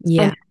 And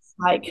Yeah. it's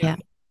like, Yeah.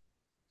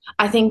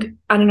 I think,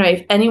 I don't know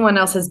if anyone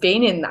else has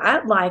been in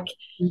that, like,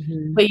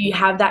 Hmm. where you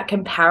have that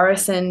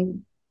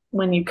comparison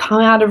when you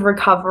come out of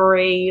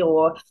recovery,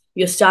 or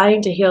you're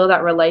starting to heal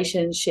that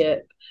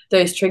relationship.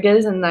 Those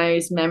triggers and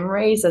those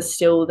memories are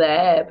still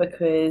there,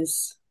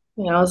 because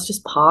it's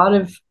just part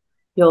of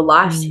your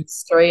life's Mm.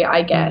 history,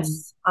 I Mm.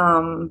 guess.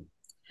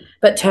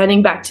 But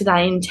turning back to that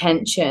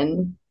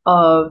intention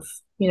of,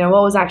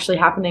 what was actually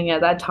happening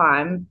at that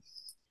time,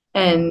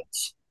 Mm. and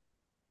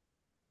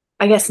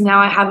I guess now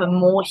I have a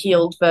more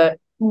healed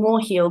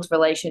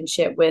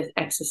relationship with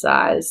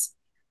exercise,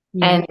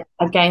 Yeah. and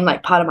I've gained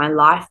like part of my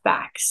life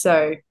back.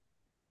 So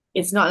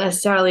it's not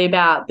necessarily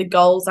about the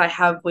goals I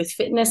have with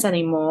fitness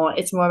anymore.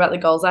 It's more about the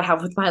goals I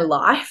have with my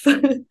life.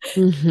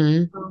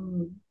 Mm-hmm.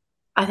 um,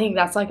 I think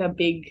that's like a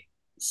big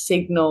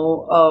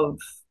signal of,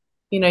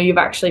 you've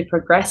actually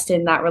progressed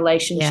in that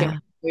relationship Yeah.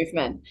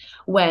 movement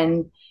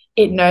when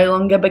it no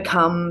longer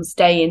becomes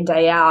day in,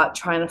 day out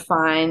trying to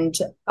find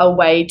a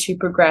way to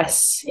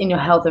progress in your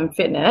health and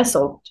fitness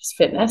or just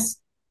fitness,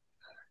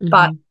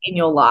 but Mm-hmm. in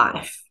your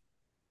life.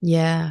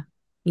 Yeah.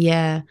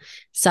 Yeah.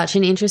 Such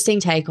an interesting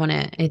take on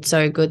it. It's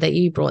so good that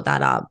you brought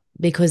that up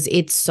because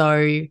it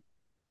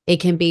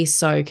can be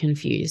so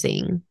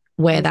confusing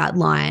where that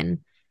line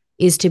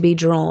is to be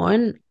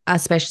drawn,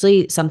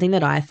 especially something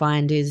that I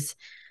find is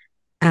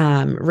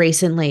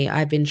recently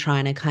I've been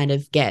trying to kind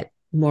of get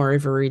more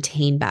of a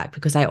routine back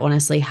because I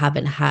honestly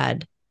haven't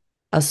had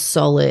a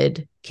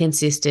solid,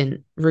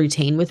 consistent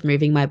routine with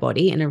moving my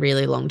body in a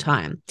really long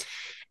time.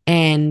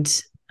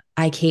 And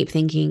I keep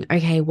thinking,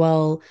 okay,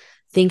 well,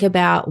 think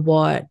about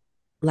what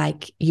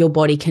like your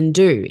body can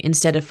do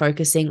instead of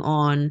focusing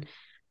on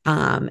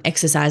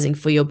exercising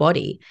for your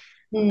body.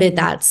 But Mm.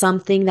 that's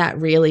something that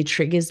really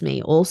triggers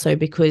me also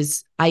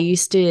because I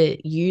used to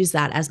use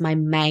that as my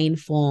main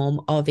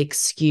form of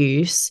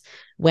excuse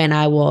when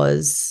I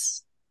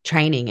was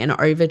training and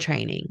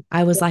overtraining.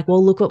 I was like,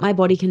 well, look what my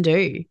body can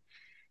do.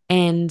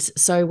 And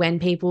so when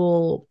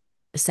people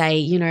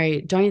say,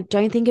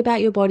 don't think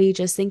about your body,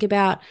 just think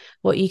about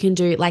what you can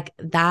do, like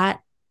that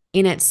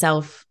in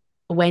itself,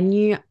 when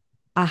you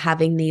are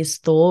having these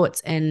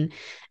thoughts and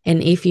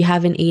if you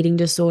have an eating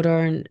disorder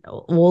and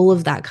all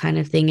of that kind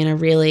of thing in a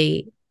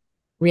really,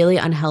 really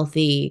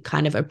unhealthy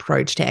kind of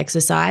approach to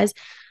exercise,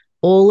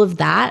 all of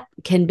that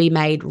can be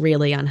made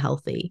really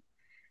unhealthy.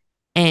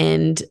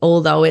 And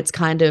although it's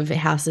kind of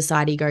how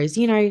society goes,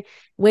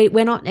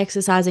 we're not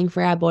exercising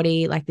for our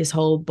body, like this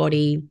whole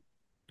body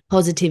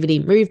positivity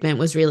movement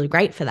was really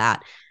great for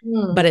that.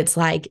 But Mm. it's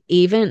like,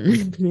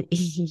 even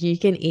you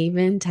can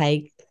even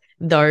take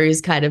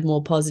those kind of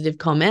more positive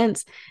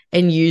comments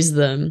and use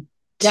them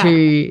Yeah.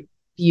 to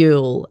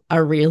fuel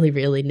a really,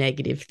 really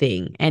negative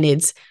thing. And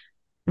it's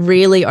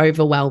really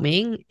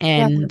overwhelming.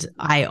 Yeah. And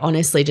I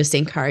honestly just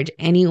encourage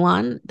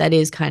anyone that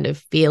is kind of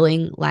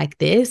feeling like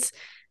this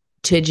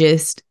to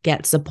just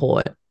get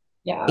support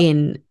Yeah.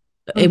 in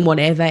Mhm.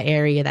 whatever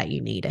area that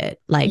you need it,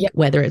 Yeah. like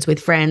whether it's with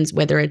friends,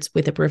 whether it's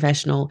with a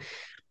professional.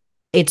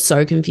 It's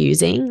so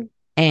confusing,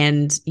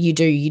 and you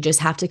just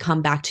have to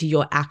come back to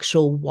your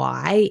actual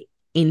why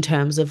in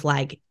terms of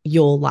like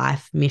your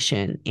life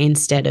mission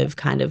instead of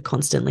kind of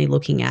constantly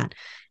looking at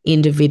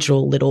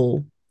individual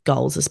little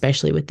goals,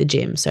 especially with the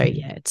gym. So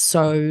yeah, it's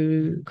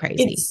so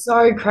crazy. It's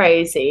so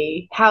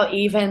crazy how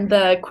even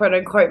the quote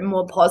unquote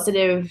more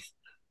positive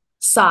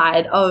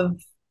side of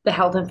the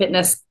health and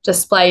fitness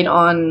displayed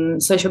on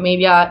social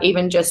media,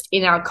 even just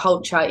in our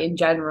culture in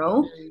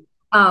general,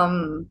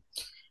 um,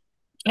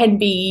 can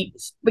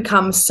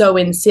become so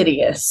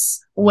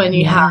insidious when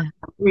you have Yeah.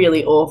 a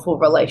really awful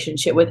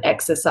relationship with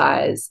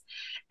exercise.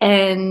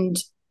 And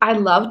I'd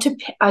love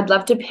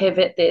to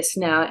pivot this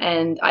now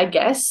and I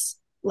guess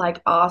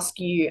like ask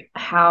you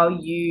how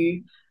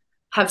you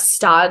have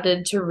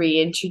started to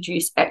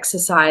reintroduce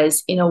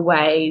exercise in a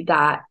way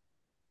that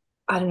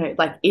I don't know,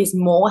 like is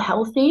more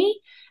healthy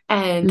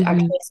and Mm-hmm.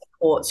 actually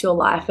supports your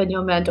life and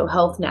your mental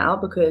health now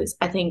because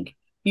I think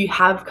you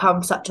have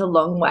come such a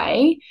long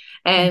way.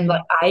 And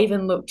like Mm-hmm. I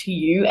even look to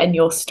you and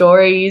your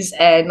stories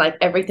and like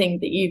everything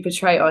that you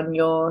portray on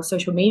your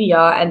social media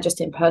and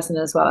just in person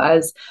as well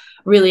as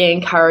really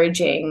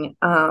encouraging.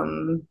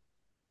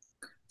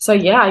 So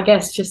yeah, I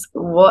guess just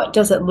what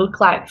does it look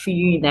like for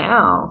you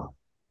now?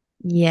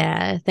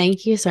 Yeah,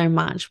 thank you so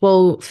much.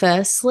 Well,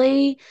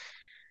 firstly,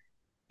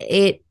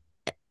 it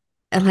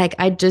like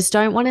I just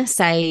don't want to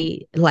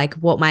say like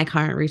what my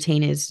current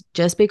routine is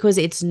just because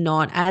it's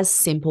not as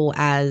simple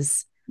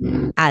as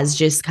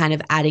just kind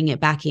of adding it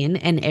back in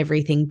and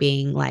everything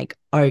being like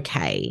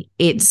okay.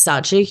 It's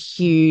such a I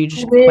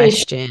huge wish.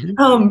 question.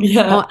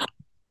 Yeah.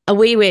 Oh,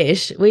 we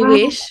wish,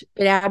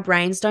 but our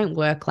brains don't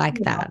work like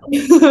that.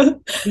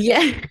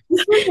 Yeah.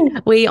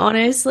 We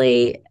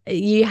honestly,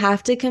 you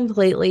have to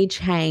completely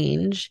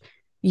change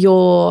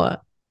your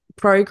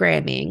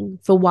programming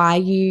for why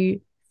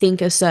you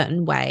think a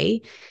certain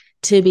way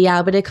to be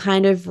able to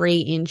kind of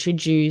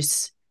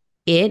reintroduce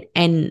it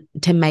and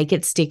to make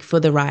it stick for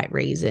the right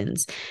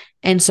reasons.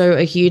 And so,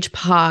 a huge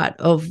part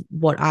of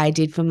what I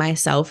did for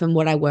myself and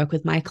what I work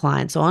with my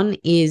clients on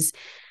is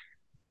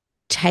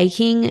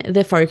taking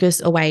the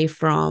focus away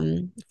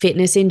from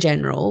fitness in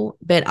general,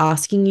 but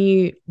asking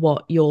you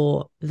what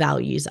your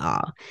values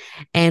are.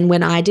 And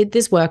when I did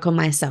this work on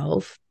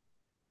myself,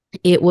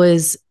 it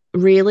was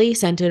really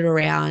centered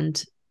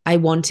around I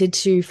wanted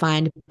to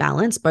find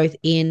balance both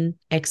in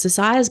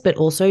exercise, but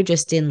also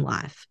just in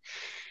life.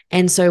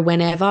 And so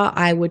whenever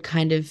I would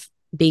kind of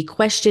be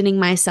questioning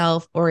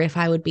myself, or if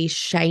I would be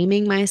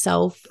shaming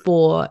myself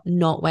for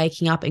not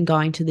waking up and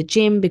going to the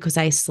gym because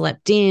I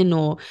slept in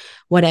or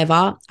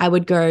whatever, I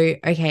would go,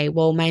 okay,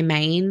 well, my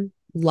main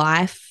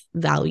life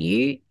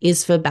value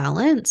is for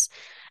balance.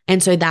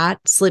 And so that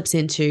slips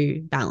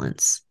into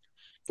balance.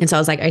 And so I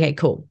was like, okay,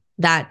 cool.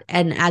 That,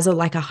 and as a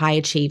like a high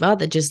achiever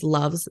that just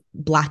loves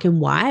black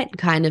and white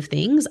kind of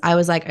things, I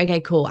was like,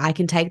 okay, cool. I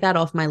can take that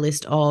off my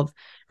list of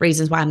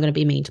reasons why I'm going to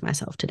be mean to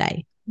myself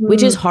today,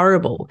 which is Mm.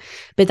 horrible.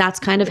 But that's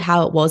kind of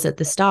how it was at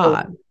the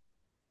start.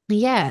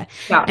 Yeah.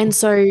 Yeah. And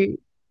so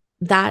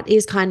that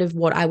is kind of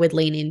what I would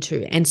lean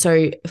into. And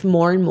so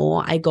more and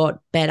more, I got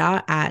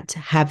better at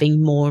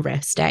having more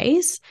rest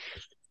days.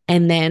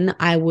 And then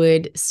I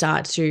would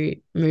start to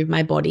move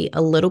my body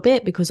a little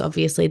bit, because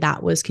obviously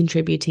that was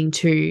contributing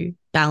to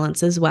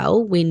balance as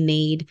well. We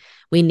need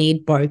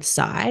both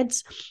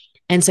sides.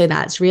 And so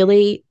that's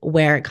really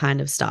where it kind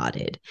of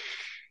started.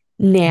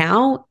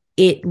 Now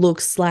it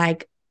looks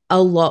like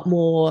a lot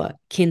more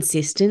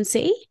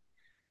consistency,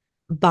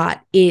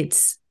 but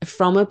it's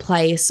from a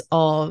place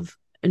of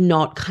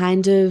not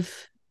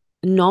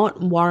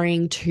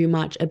worrying too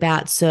much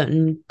about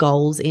certain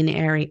goals in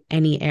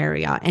any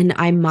area. And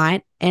I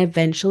might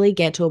eventually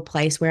get to a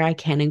place where I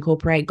can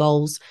incorporate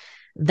goals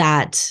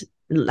that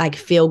like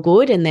feel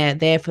good and they're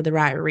there for the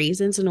right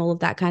reasons and all of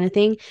that kind of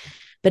thing.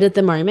 But at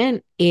the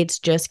moment, it's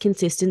just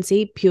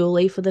consistency,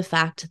 purely for the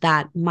fact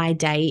that my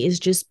day is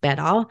just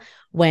better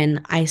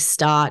when I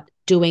start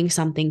doing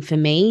something for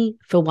me.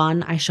 For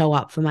one, I show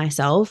up for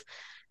myself.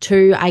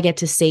 Two, I get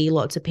to see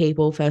lots of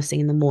people first thing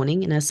in the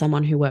morning. And as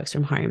someone who works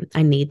from home,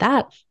 I need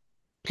that.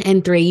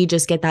 And three, you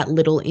just get that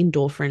little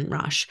endorphin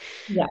rush.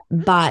 Yeah.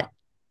 But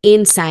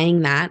in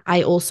saying that,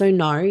 I also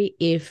know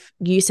if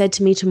you said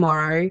to me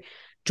tomorrow,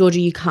 Georgia,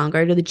 you can't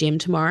go to the gym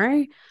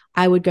tomorrow,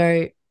 I would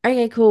go,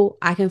 okay, cool.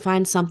 I can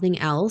find something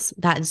else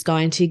that is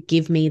going to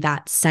give me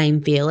that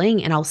same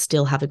feeling and I'll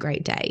still have a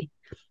great day.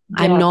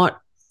 I'm Yeah.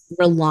 not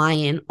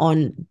reliant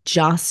on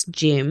just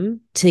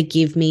gym to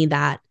give me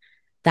that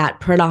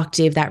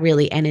productive, that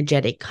really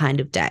energetic kind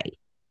of day.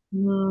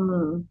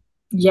 Mm.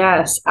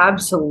 Yes,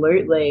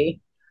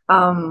 absolutely.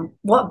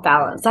 What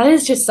balance. That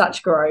is just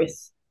such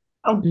growth.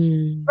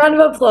 Mm. Round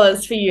of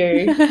applause for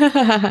you.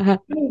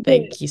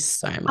 Thank you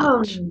so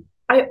much.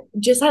 I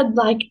just had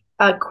like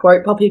a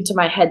quote pop into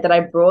my head that I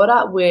brought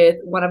up with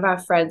one of our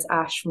friends,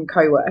 Ash from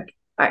co-work,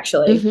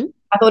 actually. Mm-hmm.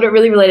 I thought it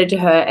really related to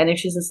her, and if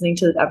she's listening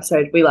to this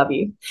episode, we love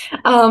you.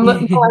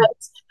 But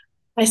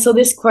I saw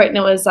this quote, and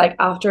it was like,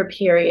 after a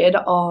period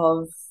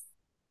of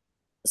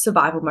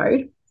survival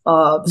mode,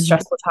 of Mm-hmm.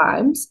 stressful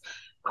times,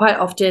 quite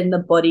often the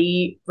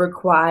body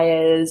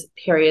requires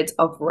periods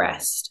of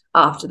rest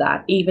after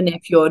that, even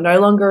if you're no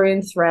longer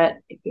in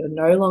threat, if you're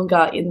no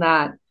longer in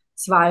that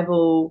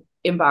survival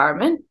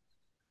environment,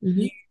 Mm-hmm.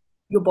 you,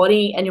 your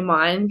body and your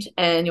mind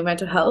and your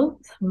mental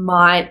health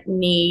might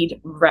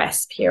need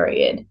rest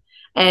period.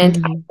 And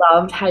Mm-hmm. I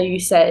loved how you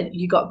said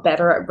you got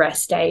better at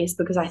rest days,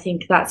 because I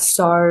think that's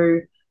so,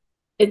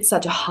 it's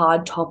such a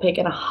hard topic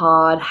and a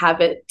hard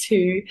habit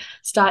to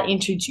start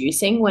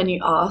introducing when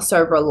you are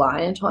so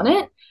reliant on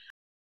it.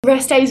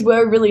 Rest days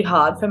were really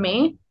hard for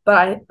me, but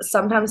I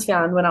sometimes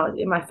found when I was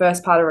in my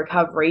first part of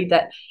recovery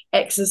that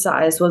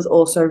exercise was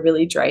also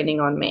really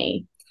draining on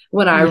me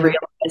when I Yeah.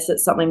 realized that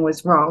something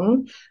was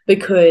wrong,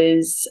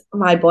 because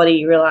my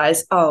body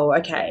realized, oh,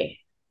 okay,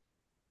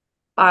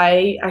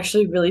 I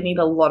actually really need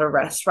a lot of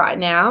rest right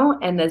now.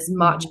 And as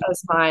much Mm-hmm.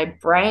 as my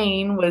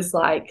brain was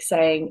like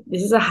saying,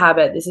 this is a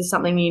habit, this is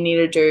something you need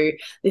to do,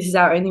 this is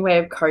our only way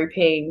of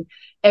coping,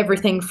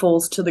 everything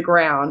falls to the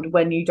ground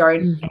when you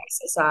don't Mm-hmm.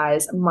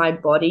 exercise. My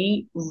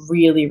body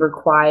really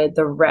required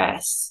the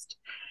rest.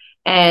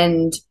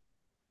 And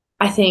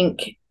I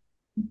think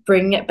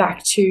bring it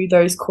back to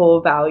those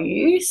core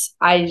values,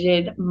 I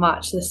did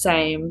much the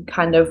same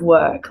kind of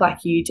work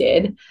like you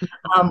did,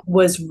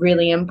 was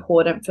really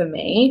important for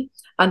me.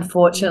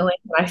 Unfortunately,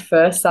 when I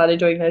first started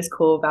doing those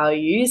core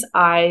values,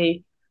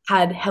 I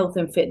had health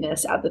and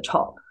fitness at the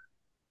top.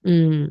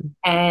 Mm-hmm.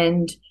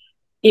 And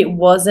it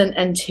wasn't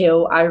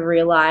until I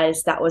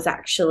realized that was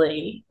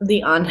actually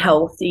the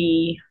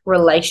unhealthy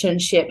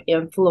relationship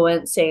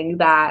influencing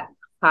that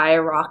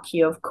hierarchy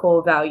of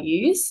core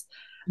values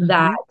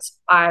that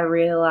Mm-hmm. I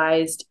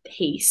realized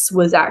peace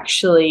was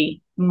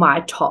actually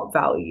my top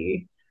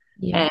value.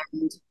 Yeah.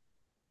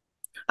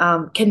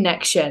 And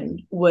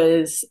connection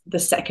was the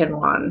second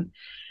one.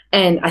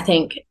 And I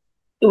think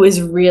it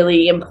was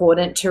really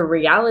important to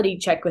reality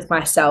check with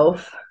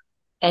myself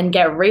and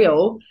get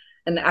real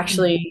and Mm-hmm.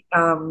 actually,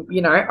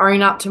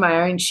 own up to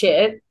my own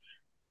shit.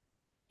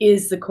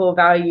 Is the core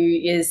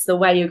value, is the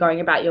way you're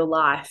going about your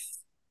life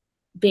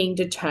being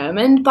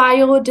determined by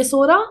your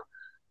disorder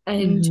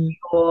and Mm-hmm.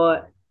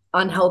 your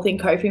unhealthy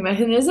coping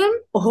mechanism,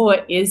 or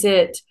is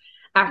it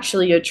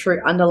actually your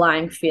true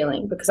underlying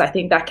feeling? Because I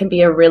think that can be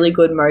a really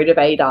good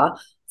motivator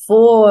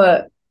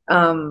for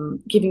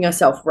giving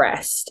yourself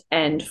rest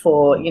and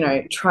for,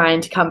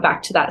 trying to come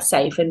back to that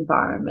safe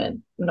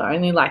environment, not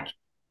only like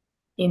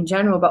in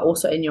general, but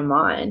also in your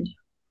mind.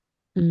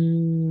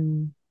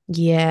 Mm.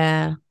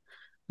 Yeah.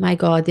 My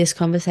God, this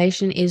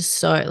conversation is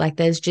so like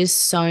there's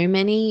just so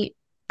many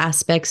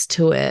aspects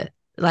to it.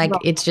 Like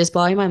Right. it's just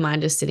blowing my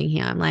mind just sitting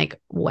here. I'm like,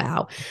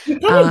 wow. We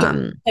kind of just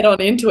Um, head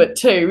on into it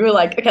too. We were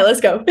like, okay,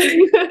 let's go.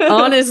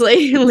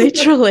 Honestly,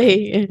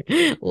 literally,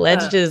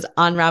 let's Uh, just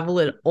unravel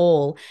it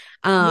all.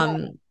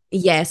 yeah.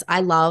 Yes,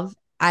 I love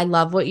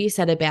what you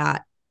said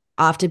about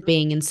after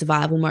being in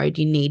survival mode,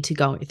 you need to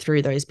go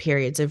through those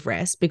periods of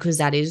rest because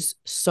that is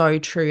so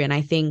true. And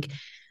I think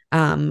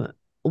um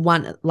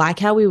one like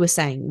how we were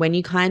saying, when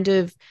you kind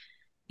of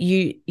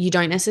you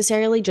don't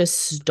necessarily just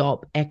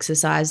stop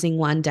exercising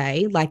one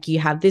day. Like you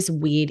have this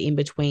weird in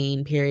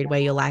between period where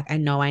you're like, I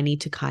know I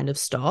need to kind of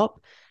stop,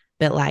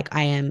 but like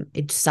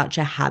it's such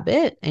a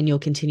habit, and you'll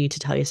continue to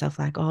tell yourself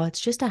like, oh,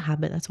 it's just a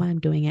habit, that's why I'm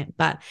doing it.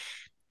 But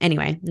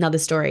anyway, another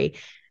story.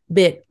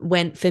 But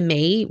when for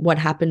me, what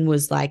happened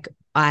was like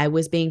I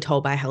was being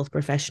told by health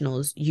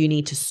professionals, you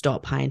need to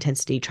stop high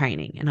intensity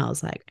training. And I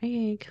was like,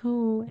 okay,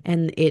 cool.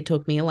 And it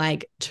took me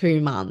like 2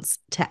 months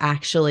to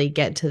actually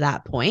get to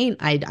that point.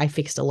 I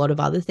fixed a lot of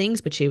other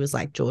things, but she was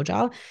like,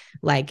 Georgia,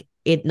 like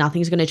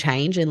nothing's going to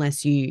change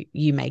unless you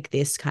make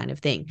this kind of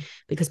thing,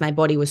 because my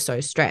body was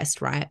so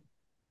stressed, right?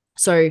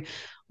 So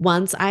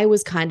once I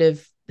was kind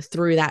of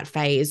through that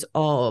phase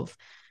of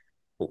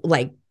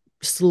like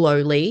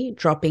slowly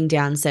dropping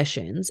down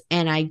sessions,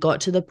 and I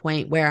got to the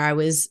point where I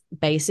was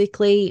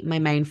basically my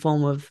main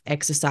form of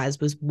exercise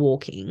was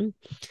walking,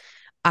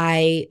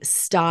 I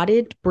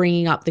started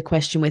bringing up the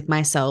question with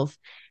myself,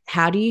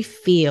 how do you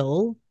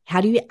feel,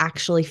 how do you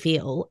actually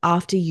feel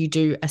after you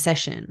do a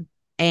session?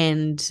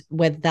 And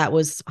whether that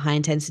was high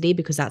intensity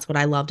because that's what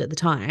I loved at the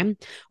time,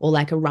 or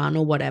like a run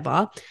or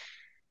whatever,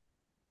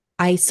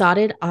 I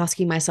started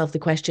asking myself the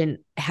question,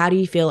 how do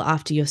you feel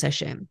after your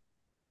session?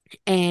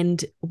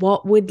 And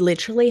what would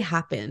literally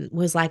happen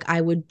was like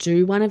I would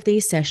do one of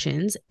these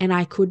sessions and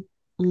I could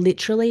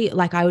literally,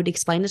 like, I would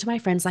explain it to my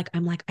friends. Like,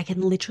 I'm like, I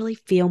can literally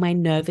feel my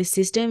nervous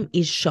system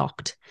is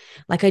shocked.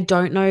 Like, I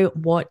don't know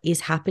what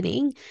is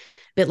happening,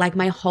 but like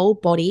my whole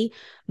body,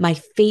 my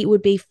feet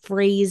would be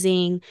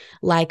freezing.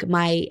 Like,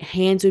 my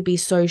hands would be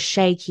so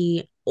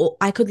shaky. Or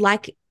I could,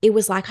 like, it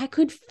was like I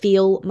could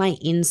feel my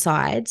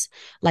insides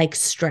like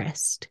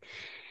stressed.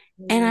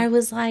 And Mm. I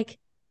was like,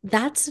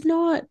 that's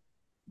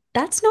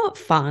not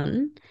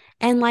fun.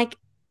 And like,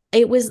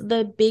 it was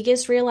the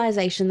biggest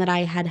realization that I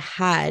had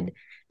had,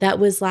 that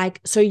was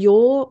like, so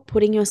you're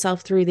putting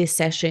yourself through this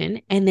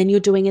session and then you're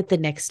doing it the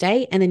next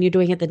day, and then you're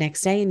doing it the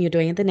next day, and you're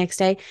doing it the next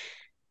day.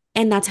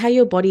 And that's how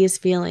your body is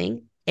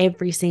feeling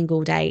every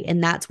single day.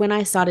 And that's when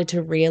I started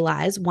to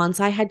realize,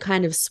 once I had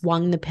kind of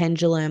swung the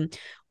pendulum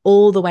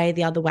all the way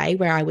the other way,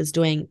 where I was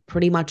doing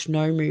pretty much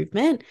no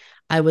movement,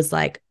 I was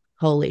like,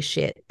 holy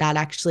shit, that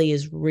actually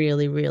is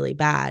really, really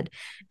bad.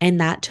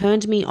 And that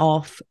turned me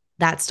off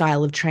that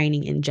style of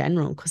training in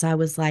general, because I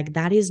was like,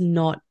 that is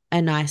not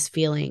a nice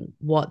feeling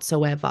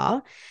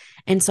whatsoever.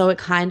 And so it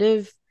kind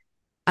of,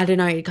 I don't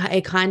know,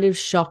 it kind of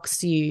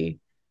shocks you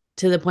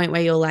to the point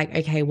where you're like,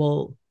 okay,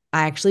 well,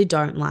 I actually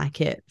don't like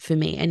it for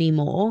me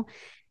anymore.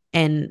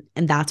 And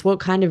that's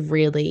what kind of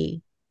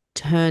really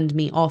turned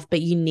me off.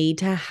 But you need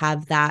to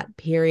have that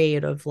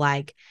period of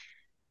like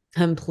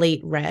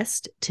complete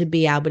rest to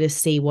be able to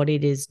see what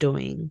it is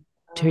doing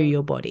to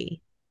your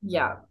body.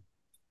 Yeah,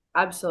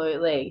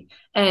 absolutely.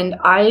 And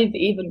I've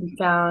even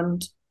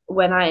found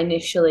when I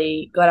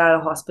initially got out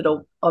of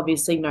hospital,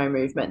 obviously no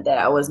movement there.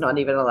 I was not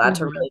even allowed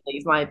to Mm-hmm. really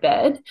leave my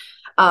bed.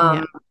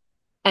 Yeah. Um,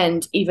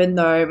 and even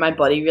though my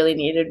body really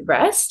needed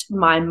rest,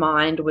 my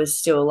mind was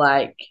still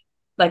like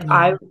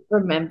I Yeah.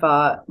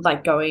 remember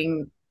like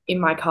going in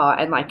my car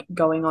and like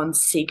going on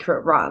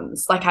secret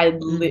runs. Like I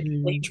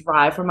literally Mm-hmm.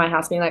 drive from my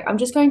house being like, I'm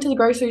just going to the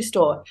grocery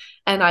store,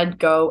 and I'd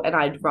go and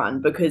I'd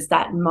run because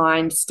that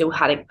mind still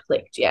hadn't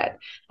clicked yet.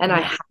 And I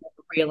Yeah. hadn't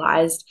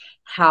realized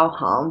how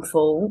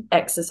harmful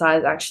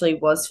exercise actually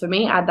was for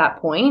me at that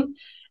point.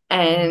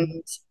 And Mm-hmm.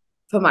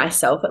 for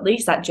myself at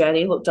least, that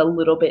journey looked a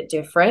little bit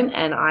different,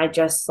 and I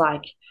just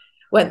like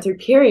went through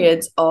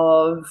periods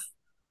of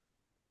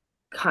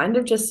kind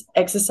of just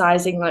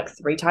exercising like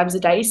 3 times a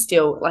day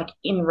still, like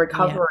in Yeah.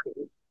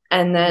 recovery,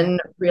 and Yeah. then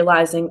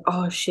realizing,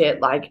 oh shit,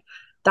 like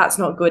that's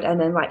not good, and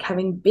then like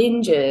having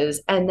binges,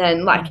 and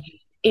then like Mm-hmm.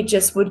 it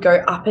just would go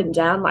up and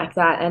down like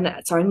that. And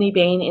it's only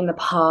been in the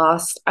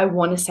past, I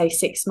want to say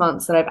 6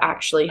 months, that I've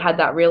actually had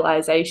that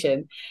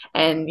realization.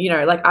 And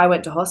like I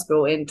went to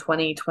hospital in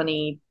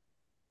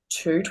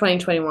 2022,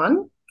 2021,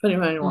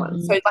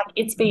 2021. So Mm-hmm. like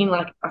it's been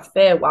like a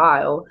fair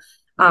while,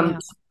 Yeah.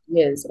 2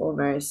 years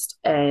almost.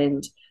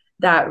 And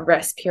that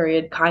rest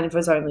period kind of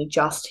was only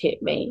just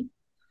hit me.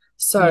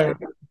 So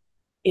Yeah.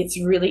 it's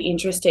really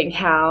interesting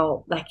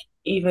how like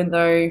even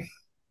though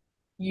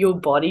your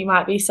body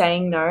might be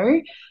saying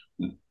no,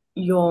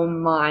 your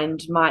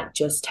mind might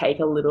just take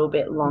a little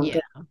bit longer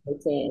Yeah. to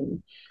take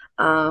in.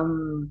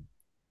 Um,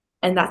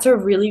 and that's a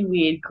really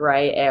weird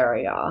gray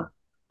area,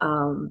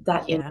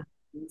 that in Yeah.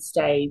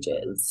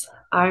 stages.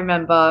 I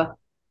remember,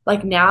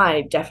 like now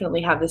I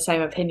definitely have the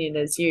same opinion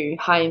as you.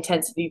 High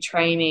intensity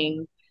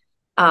training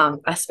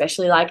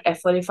especially like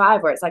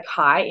F45 where it's like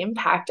high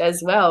impact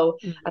as well,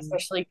 Mhm.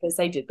 especially because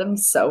they did them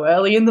so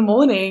early in the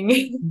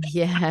morning.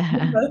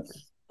 Yeah.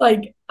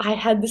 Like I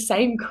had the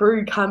same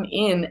crew come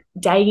in,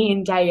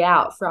 day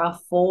out for our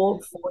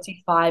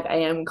 4:45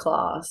 a.m.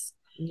 class.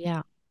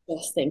 Yeah.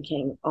 Just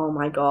thinking, oh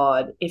my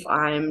God, if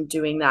I'm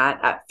doing that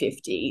at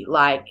 50,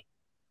 like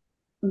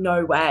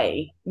no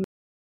way.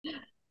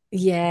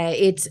 Yeah,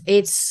 it's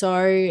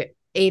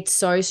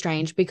so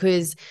strange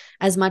because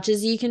as much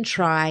as you can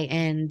try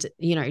and,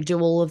 do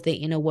all of the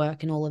inner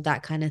work and all of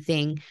that kind of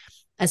thing,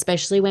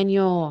 especially when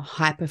you're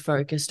hyper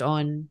focused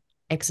on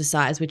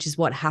exercise, which is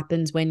what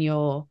happens when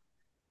you're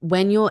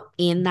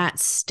in that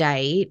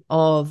state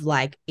of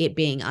like it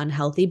being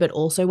unhealthy, but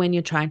also when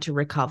you're trying to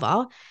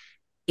recover,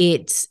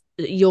 it's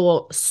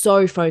you're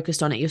so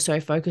focused on it. You're so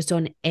focused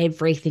on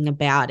everything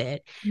about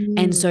it. And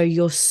Mm. so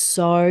you're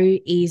so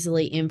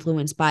easily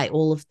influenced by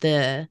all of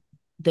the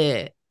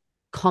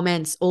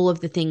comments, all of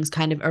the things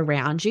kind of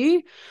around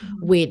you,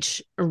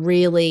 which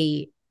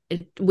really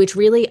which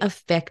really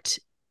affect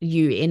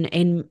you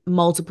in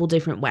multiple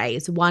different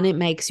ways. One, it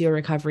makes your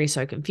recovery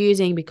so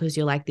confusing because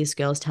you're like, this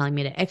girl's telling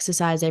me to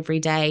exercise every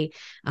day,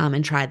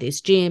 and try this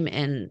gym,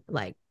 and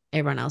like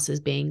everyone else is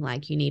being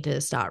like, you need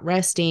to start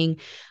resting.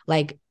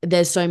 Like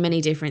there's so many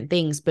different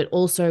things, but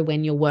also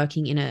when you're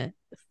working in a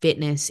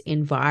fitness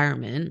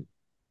environment,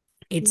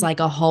 it's like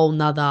a whole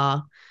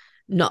nother,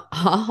 not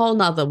a whole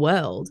nother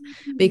world,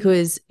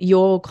 because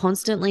you're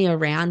constantly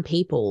around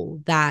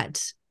people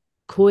that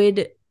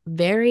could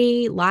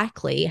very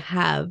likely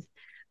have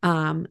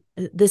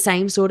the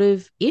same sort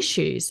of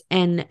issues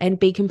and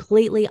be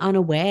completely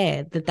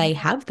unaware that they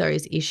have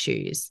those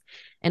issues.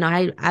 And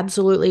I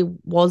absolutely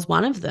was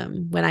one of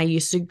them when I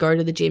used to go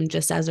to the gym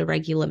just as a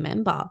regular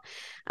member.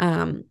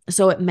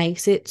 So it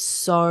makes it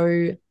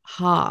so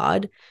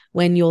hard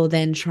when you're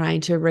then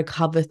trying to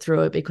recover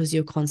through it because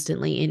you're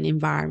constantly in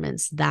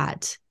environments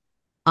that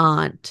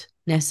aren't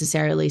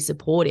necessarily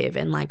supportive.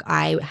 And like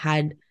I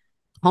had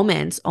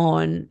comments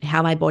on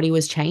how my body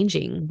was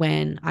changing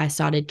when I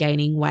started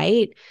gaining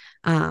weight.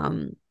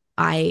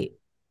 I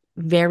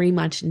very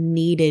much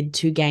needed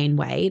to gain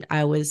weight.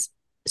 I was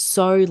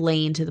so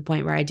lean to the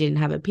point where I didn't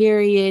have a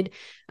period.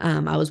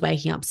 I was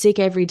waking up sick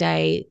every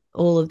day,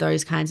 all of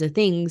those kinds of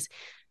things.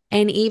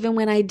 And even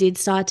when I did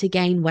start to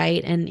gain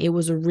weight and it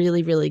was a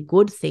really, really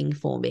good thing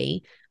for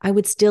me, I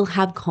would still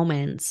have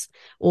comments,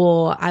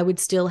 or I would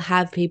still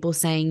have people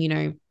saying,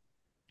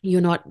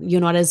 you're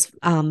not as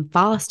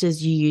fast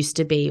as you used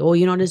to be, or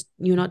you're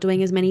not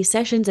doing as many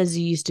sessions as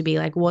you used to be.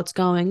 Like, what's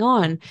going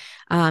on?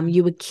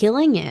 You were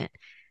killing it.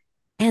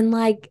 And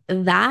like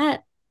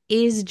that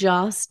is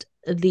just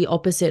the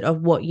opposite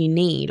of what you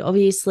need.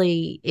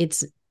 Obviously,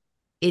 it's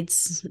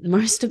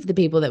most of the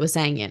people that were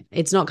saying it,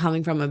 it's not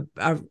coming from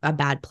a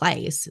bad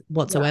place Yeah.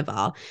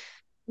 whatsoever,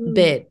 Mm.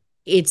 but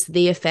it's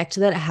the effect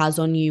that it has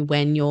on you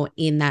when you're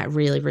in that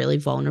really, really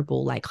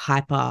vulnerable, like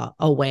hyper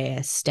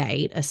aware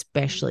state,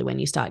 especially when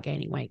you start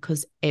gaining weight,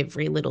 because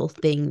every little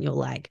thing you're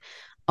like,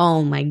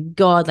 oh my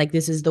God, like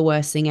this is the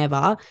worst thing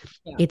ever.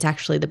 Yeah. It's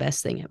actually the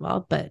best thing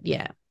ever. But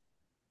yeah.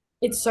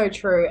 It's so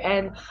true.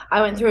 And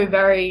I went through a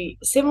very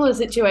similar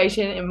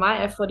situation in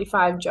my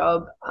F45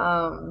 job.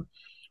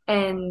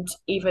 And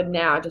even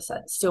now, just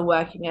still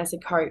working as a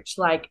coach,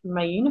 like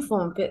my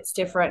uniform fits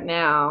different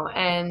now.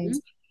 And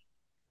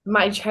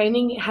my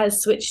training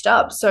has switched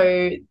up.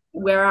 So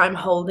where I'm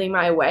holding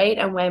my weight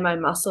and where my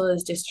muscle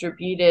is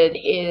distributed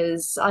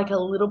is like a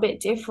little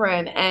bit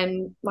different.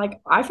 And like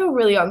I feel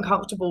really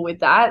uncomfortable with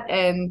that.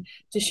 And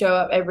to show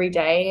up every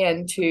day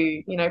and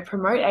to,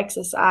 promote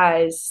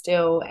exercise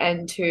still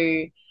and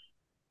to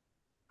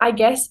I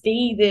guess,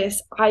 be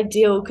this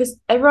ideal because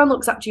everyone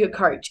looks up to your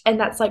coach, and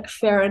that's like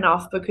fair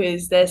enough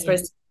because they're Yeah.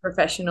 supposed to be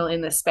professional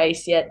in the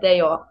space, yet they're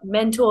your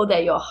mentor,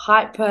 they're your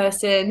hype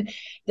person,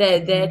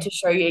 they're there Mm-hmm. to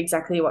show you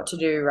exactly what to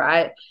do,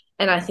 right?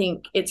 And I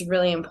think it's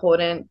really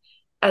important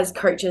as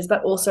coaches,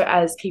 but also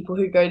as people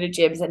who go to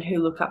gyms and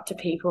who look up to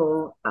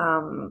people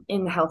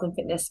in the health and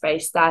fitness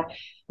space, that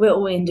we're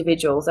all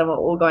individuals and we're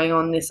all going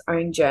on this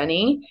own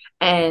journey.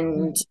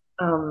 And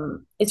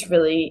it's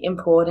really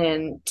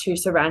important to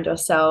surround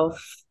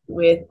yourself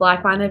with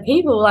like-minded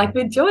people, like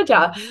with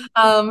Georgia,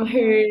 Mm-hmm.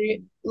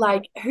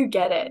 who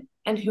get it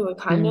and who are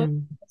kind of Mm-hmm.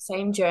 the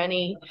same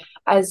journey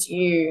as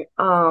you,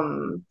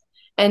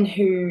 and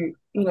who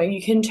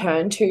you can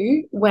turn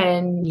to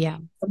when Yeah.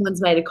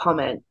 someone's made a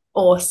comment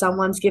or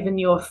someone's given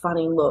you a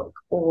funny look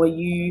or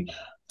you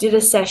did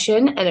a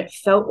session and it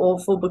felt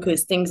awful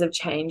because things have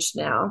changed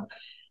now.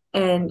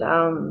 And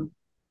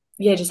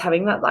yeah, just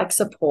having that like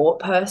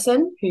support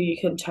person who you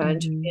can turn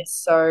to Mm-hmm. is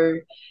so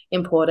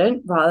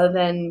important rather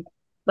than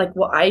like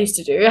what I used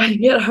to do. I'd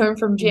get home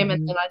from gym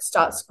and Mm-hmm. then I'd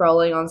start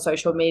scrolling on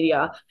social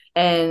media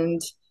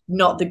and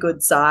not the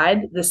good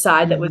side, the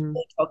side that was Mm-hmm.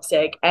 really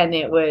toxic, and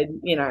it would,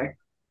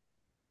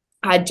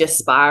 I'd just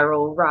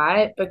spiral,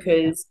 right? Yeah.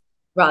 Because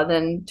rather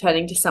than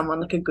turning to someone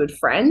like a good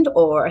friend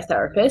or a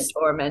therapist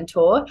or a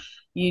mentor,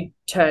 you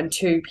turn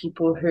to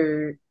people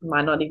who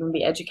might not even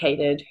be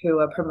educated, who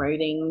are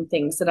promoting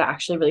things that are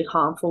actually really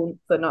harmful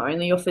for not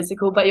only your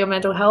physical but your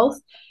mental health.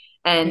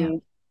 Yeah.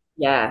 And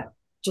yeah,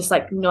 just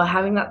like not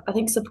having that, I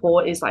think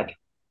support is like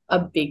a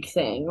big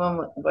thing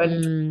when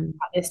Mm,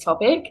 at this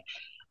topic.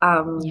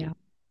 Um, yeah.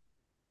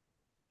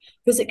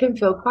 because it can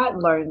feel quite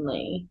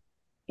lonely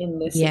in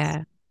this instance.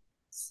 Yeah.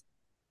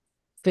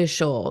 For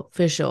sure,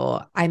 for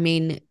sure. I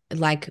mean,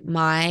 like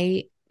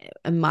my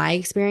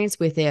experience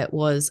with it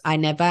was I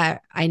never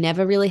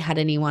really had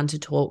anyone to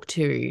talk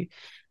to.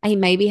 I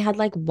maybe had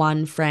like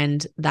one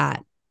friend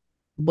that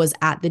was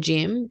at the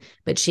gym,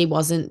 but she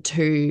wasn't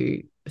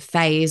too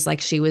phased.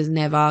 Like she was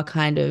never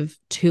kind of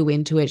too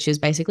into it. She was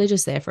basically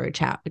just there for a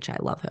chat, which I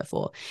love her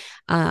for.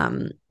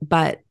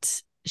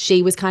 But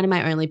she was kind of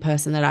my only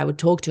person that I would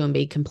talk to and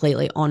be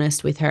completely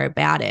honest with her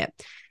about it.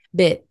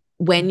 But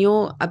when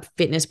you're a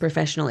fitness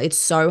professional, it's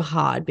so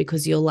hard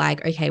because you're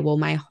like, okay, well,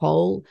 my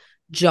whole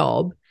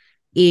job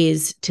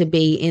is to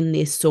be in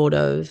this sort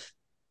of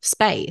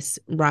space,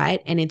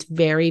 right? And it's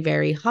very,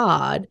 very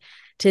hard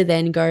to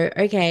then go,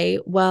 okay,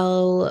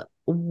 well,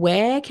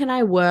 where can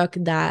I work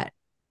that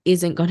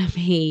isn't going to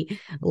be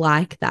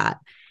like that?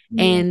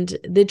 Yeah. And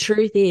the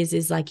truth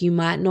is like you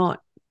might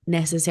not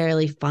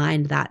necessarily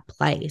find that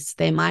place.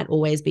 There might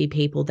always be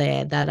people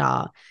there that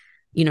are,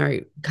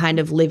 kind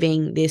of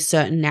living this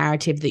certain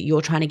narrative that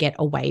you're trying to get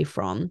away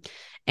from.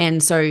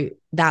 And so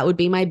that would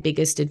be my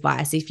biggest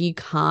advice. If you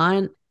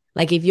can't,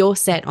 like, if you're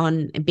set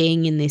on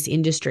being in this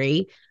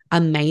industry,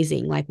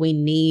 amazing. Like, we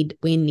need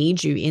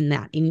you in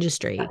that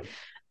industry,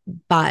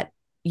 but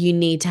you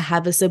need to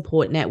have a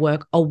support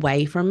network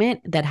away from it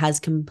that has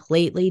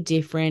completely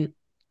different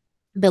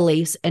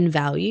beliefs and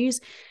values,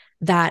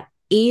 that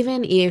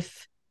even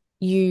if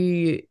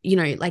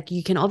like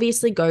you can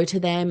obviously go to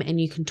them and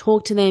you can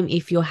talk to them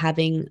if you're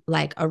having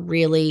like a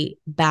really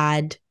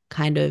bad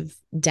kind of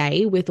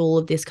day with all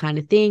of this kind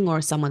of thing,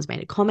 or someone's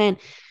made a comment,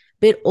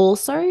 but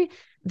also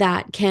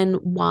that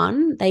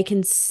they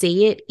can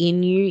see it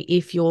in you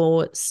if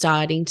you're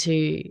starting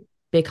to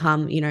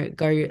become,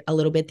 go a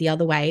little bit the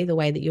other way, the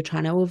way that you're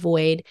trying to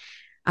avoid.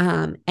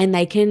 And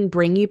they can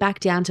bring you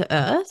back down to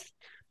earth.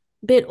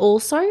 But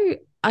also,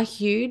 a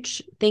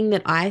huge thing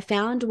that I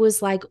found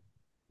was like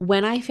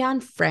when I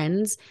found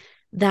friends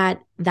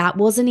that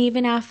wasn't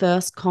even our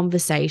first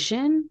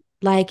conversation.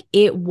 Like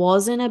it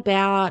wasn't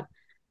about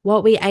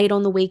what we ate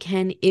on the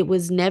weekend. It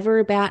was never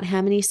about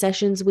how many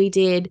sessions we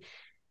did.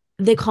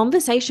 The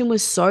conversation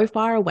was so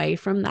far away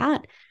from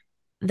that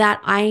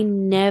I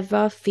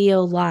never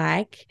feel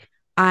like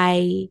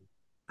I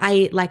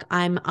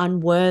I'm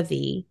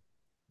unworthy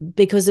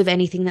because of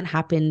anything that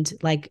happened,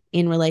 like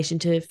in relation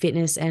to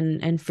fitness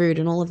and food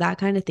and all of that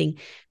kind of thing,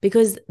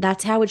 because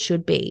that's how it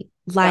should be.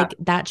 Yeah. Like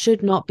that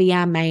should not be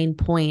our main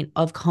point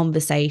of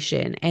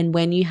conversation. And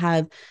when you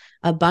have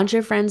a bunch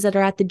of friends that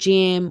are at the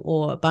gym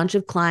or a bunch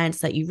of clients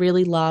that you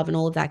really love and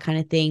all of that kind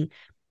of thing,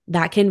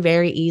 that can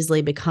very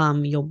easily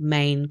become your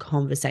main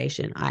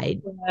conversation.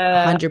 I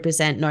Uh,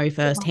 100% know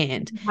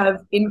firsthand. have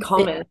in But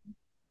common.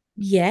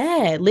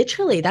 yeah,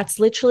 literally. That's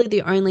literally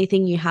the only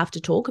thing you have to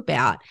talk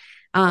about.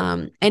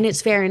 And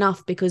it's fair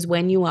enough because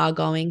when you are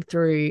going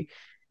through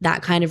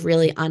that kind of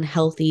really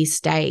unhealthy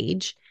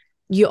stage,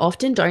 you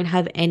often don't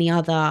have any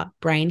other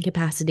brain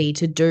capacity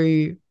to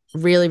do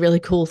really, really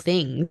cool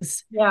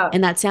things. Yeah.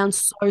 And that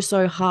sounds so,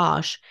 so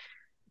harsh,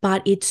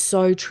 but it's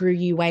so true.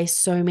 You waste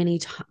so many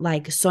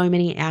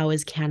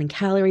hours counting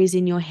calories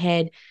in your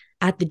head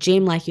at the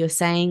gym, like you're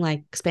saying,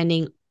 like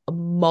spending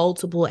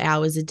multiple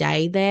hours a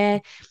day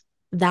there.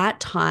 That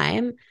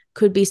time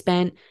could be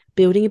spent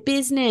building a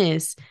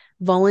business,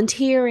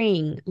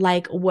 volunteering,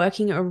 like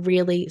working a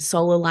really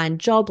soul aligned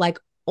job, like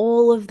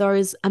all of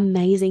those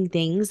amazing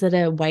things that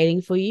are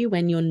waiting for you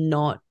when you're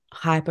not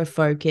hyper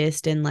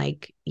focused and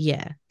like,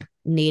 yeah,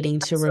 needing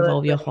to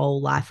revolve your Absolutely.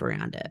 whole life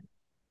around it.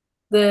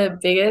 The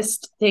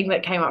biggest thing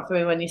that came up for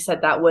me when you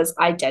said that was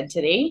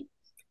identity.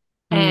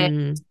 And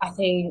Mm, I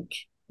think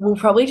we'll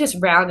probably just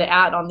round it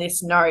out on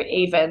this note,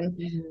 even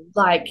mhm,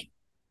 like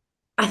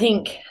I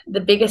think the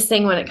biggest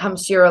thing when it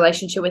comes to your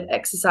relationship with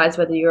exercise,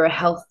 whether you're a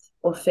health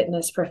or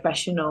fitness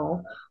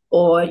professional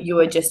or you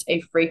are just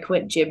a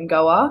frequent gym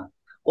goer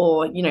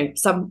or,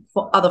 some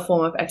other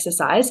form of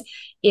exercise,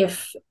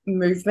 if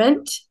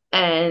movement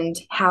and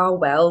how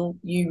well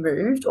you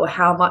moved or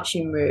how much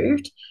you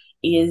moved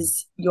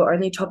is your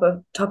only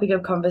topic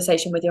of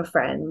conversation with your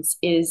friends,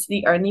 is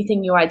the only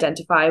thing you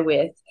identify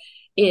with,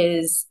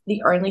 is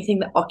the only thing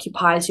that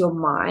occupies your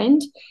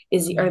mind,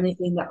 is the yeah. only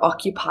thing that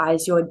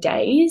occupies your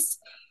days,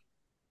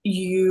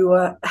 you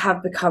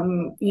have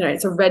become,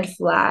 it's a red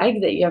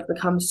flag that you have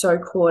become so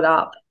caught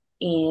up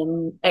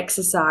in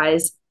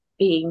exercise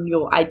being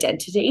your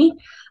identity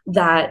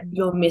that Mhm.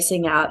 you're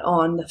missing out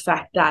on the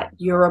fact that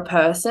you're a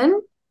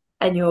person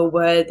and you're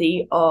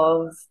worthy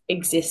of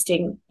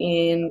existing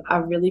in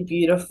a really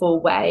beautiful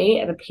way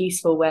and a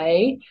peaceful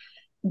way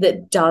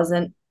that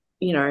doesn't,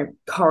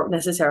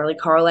 necessarily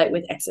correlate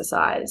with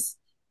exercise.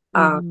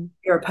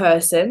 You're a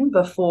person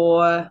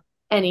before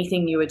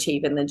anything you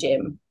achieve in the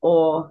gym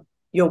or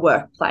your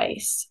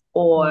workplace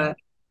Yeah. or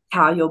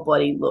how your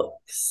body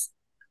looks,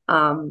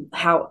 how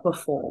it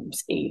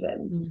performs,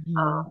 even. Mm-hmm.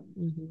 Um,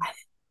 Mm-hmm.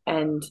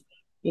 and,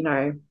 you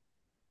know,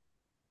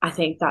 I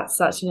think that's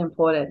such an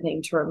important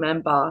thing to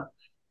remember,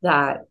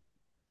 that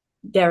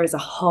there is a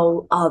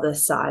whole other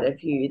side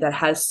of you that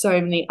has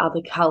so many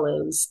other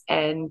colors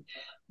and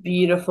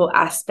beautiful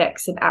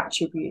aspects and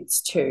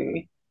attributes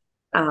too.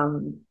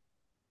 Um,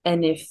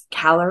 and if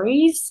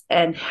calories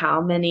and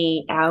how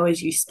many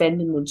hours you spend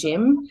in the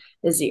gym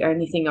is the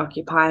only thing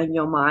occupying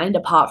your mind,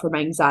 apart from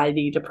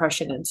anxiety,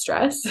 depression, and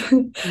stress,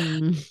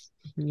 Mm.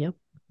 Yep.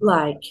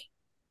 like,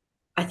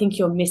 I think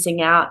you're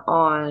missing out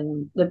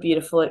on the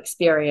beautiful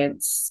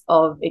experience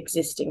of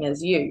existing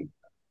as you.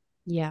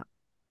 Yeah.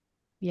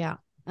 Yeah.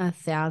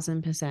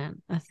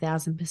 1,000%.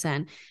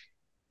 1,000%.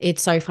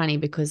 It's so funny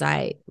because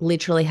I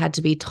literally had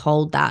to be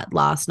told that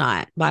last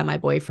night by my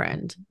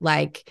boyfriend.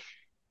 Like,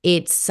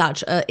 it's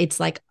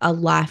like a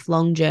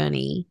lifelong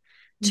journey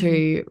Mm-hmm.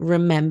 to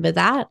remember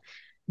that.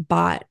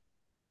 But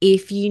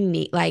if you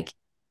need, like,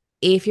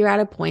 if you're at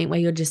a point where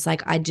you're just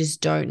like, I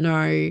just don't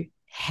know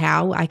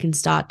how I can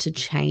start to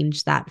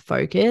change that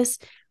focus,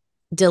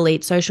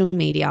 delete social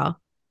media.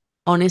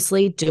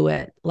 Honestly, do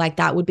it. Like,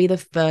 that would be the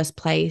first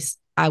place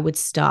I would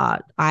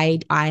start. I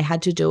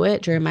had to do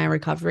it during my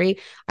recovery.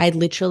 I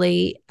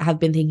literally have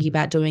been thinking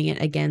about doing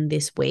it again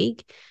this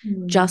week,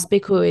 Mm-hmm. just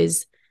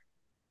because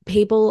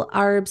people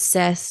are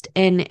obsessed,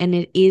 and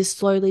it is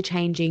slowly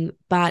changing,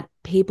 but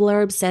people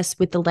are obsessed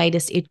with the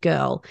latest it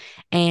girl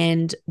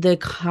and the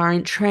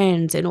current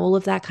trends and all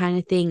of that kind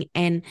of thing.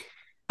 And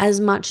as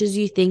much as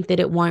you think that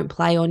it won't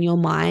play on your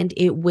mind,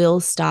 it will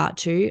start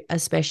to,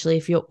 especially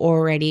if you're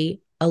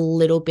already a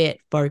little bit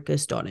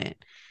focused on it.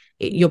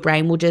 Your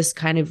brain will just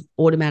kind of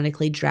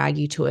automatically drag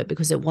you to it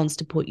because it wants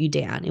to put you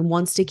down. It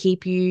wants to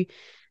keep you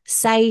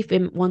safe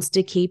and wants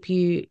to keep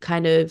you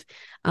kind of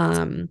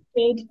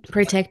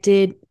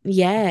protected.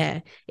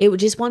 Yeah. It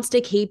just wants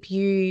to keep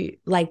you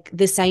like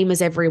the same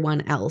as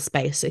everyone else,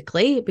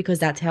 basically, because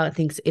that's how it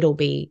thinks it'll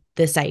be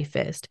the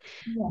safest.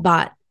 Yeah.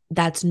 But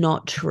that's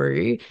not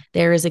true.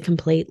 There is a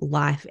complete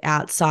life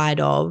outside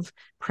of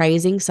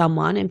praising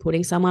someone and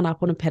putting someone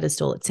up on a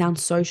pedestal. It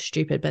sounds so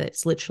stupid, but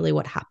it's literally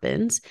what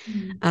happens.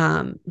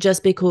 Mm-hmm.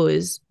 Just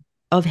because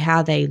of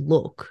how they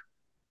look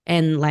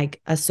and like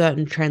a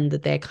certain trend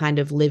that they're kind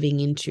of living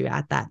into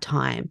at that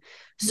time.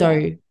 Yeah.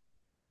 So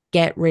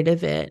get rid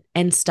of it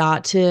and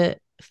start to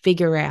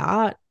figure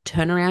out,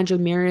 turn around your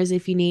mirrors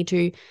if you need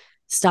to,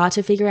 start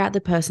to figure out the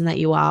person that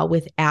you are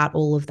without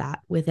all of that,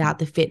 without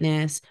the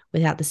fitness,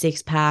 without the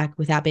six pack,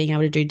 without being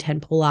able to do 10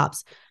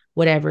 pull-ups,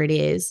 whatever it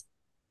is.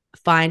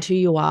 Find who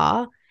you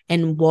are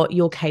and what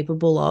you're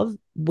capable of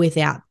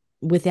without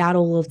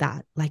all of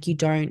that. Like, you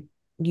don't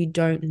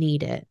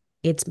need it.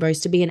 It's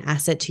supposed to be an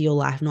asset to your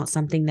life, not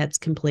something that's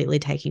completely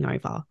taking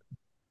over.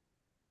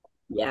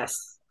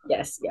 Yes,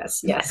 yes, yes,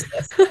 yes,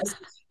 yes, yes.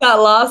 That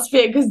last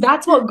bit, because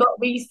that's what got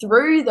me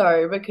through,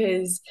 though,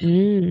 because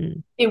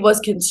Mm. it was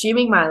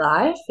consuming my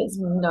life. It's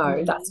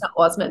no, that's Mm-hmm. not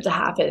what's meant to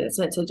happen. It's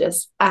meant to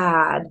just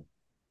add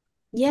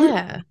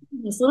Yeah.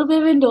 just a little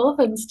bit of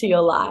endorphins to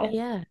your life.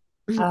 Yeah.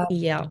 Uh,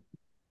 Yeah.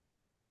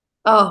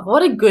 oh,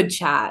 what a good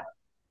chat.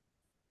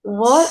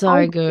 What a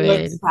So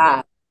good good.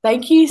 chat.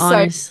 Thank you so much for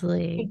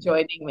Honestly,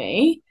 joining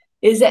me.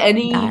 Is there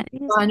any that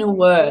is final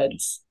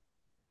words?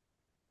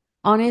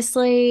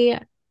 honestly,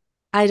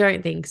 I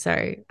don't think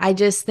so. I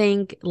just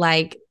think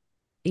like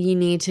you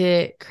need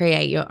to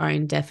create your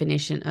own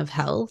definition of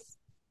health,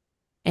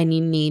 and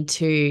you need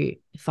to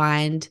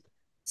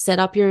set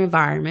up your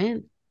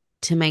environment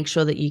to make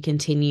sure that you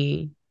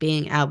continue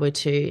being able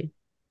to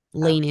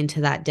lean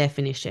into that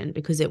definition,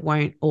 because it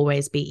won't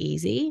always be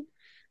easy.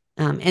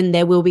 And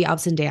there will be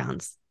ups and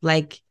downs.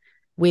 Like,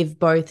 we've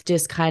both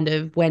just kind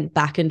of went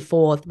back and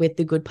forth with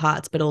the good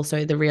parts, but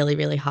also the really,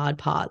 really hard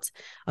parts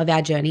of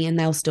our journey. And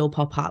they'll still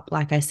pop up.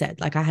 Like I said,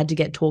 like I had to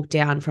get talked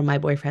down from my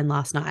boyfriend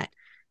last night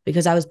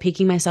because I was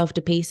picking myself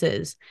to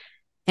pieces.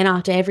 And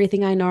after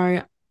everything I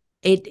know,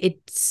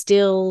 it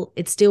still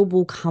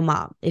will come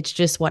up. It's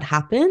just what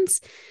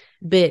happens.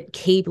 But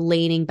keep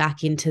leaning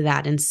back into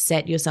that and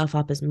set yourself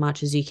up as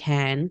much as you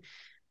can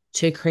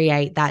to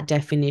create that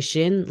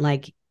definition,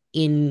 like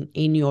in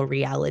your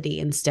reality,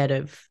 instead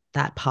of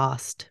that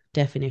past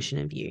definition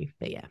of you.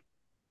 But yeah,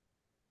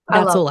 I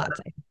that's love all that. I'd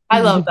say. I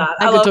love that.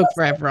 I I could love talk that.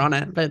 forever on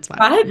it, but it's fine.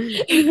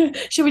 Right?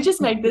 Should we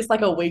just make this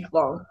like a week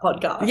long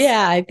podcast?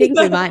 Yeah, I think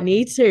we might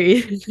need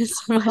to. There's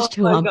so Oh much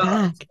to my gosh.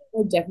 unpack.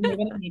 We're definitely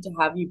going to need to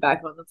have you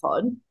back on the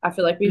pod. I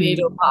feel like we need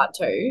a Mm, part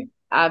two.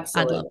 I'd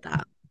Absolutely. love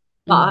that.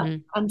 But Hmm.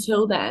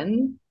 until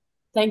then,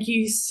 thank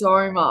you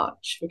so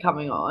much for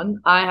coming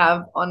on. I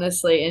have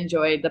honestly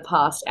enjoyed the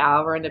past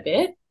hour and a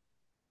bit.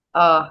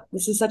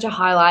 This is such a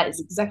highlight.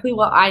 It's exactly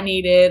what I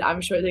needed.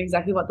 I'm sure it's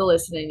exactly what the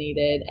listener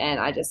needed. And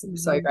I just am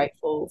so Hmm.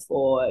 grateful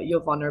for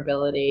your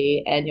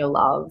vulnerability and your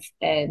love.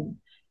 And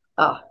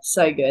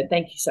so good.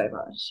 Thank you so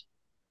much.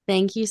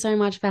 Thank you so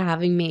much for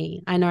having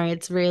me. I know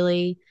it's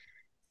really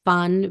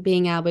fun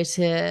being able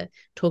to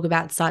talk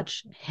about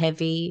such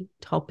heavy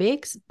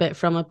topics, but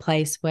from a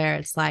place where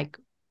it's like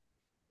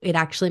it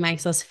actually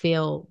makes us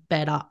feel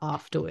better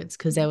afterwards,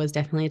 because there was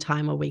definitely a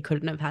time where we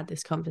couldn't have had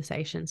this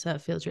conversation. So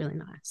it feels really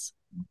nice.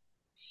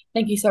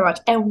 Thank you so much.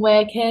 And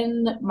where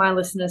can my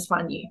listeners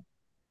find you?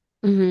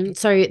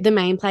 So the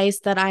main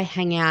place that I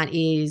hang out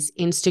is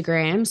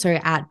Instagram. So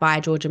at by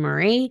Georgia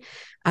Marie.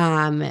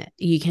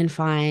 You can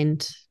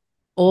find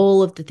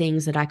all of the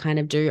things that I kind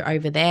of do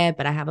over there,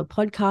 but I have a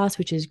podcast,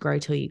 which is Grow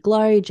Till You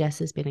Glow. Jess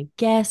has been a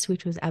guest,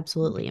 which was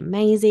absolutely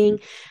amazing.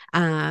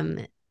 Um,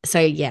 so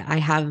yeah, I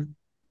have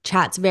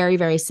chats very,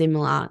 very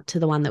similar to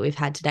the one that we've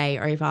had today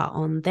over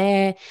on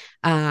there.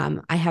 I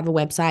have a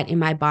website in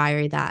my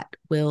bio that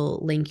will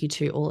link you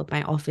to all of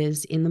my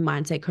offers in the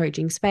mindset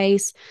coaching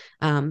space.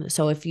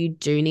 So if you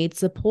do need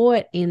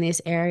support in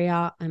this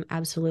area, I'm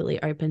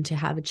absolutely open to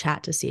have a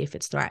chat to see if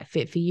it's the right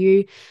fit for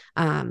you.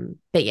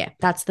 But yeah,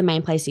 that's the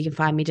main place you can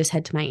find me. Just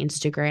head to my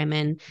Instagram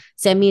and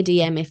send me a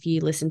DM if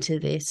you listen to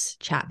this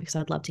chat, because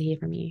I'd love to hear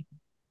from you.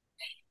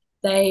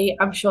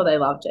 I'm sure they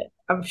loved it.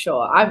 I'm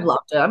sure I've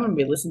loved it. I'm going to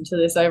be listening to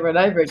this over and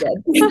over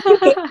again.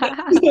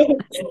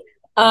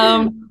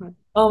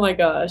 Oh my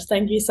gosh.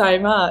 Thank you so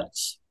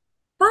much.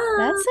 Bye.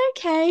 That's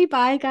okay.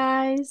 Bye,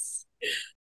 guys.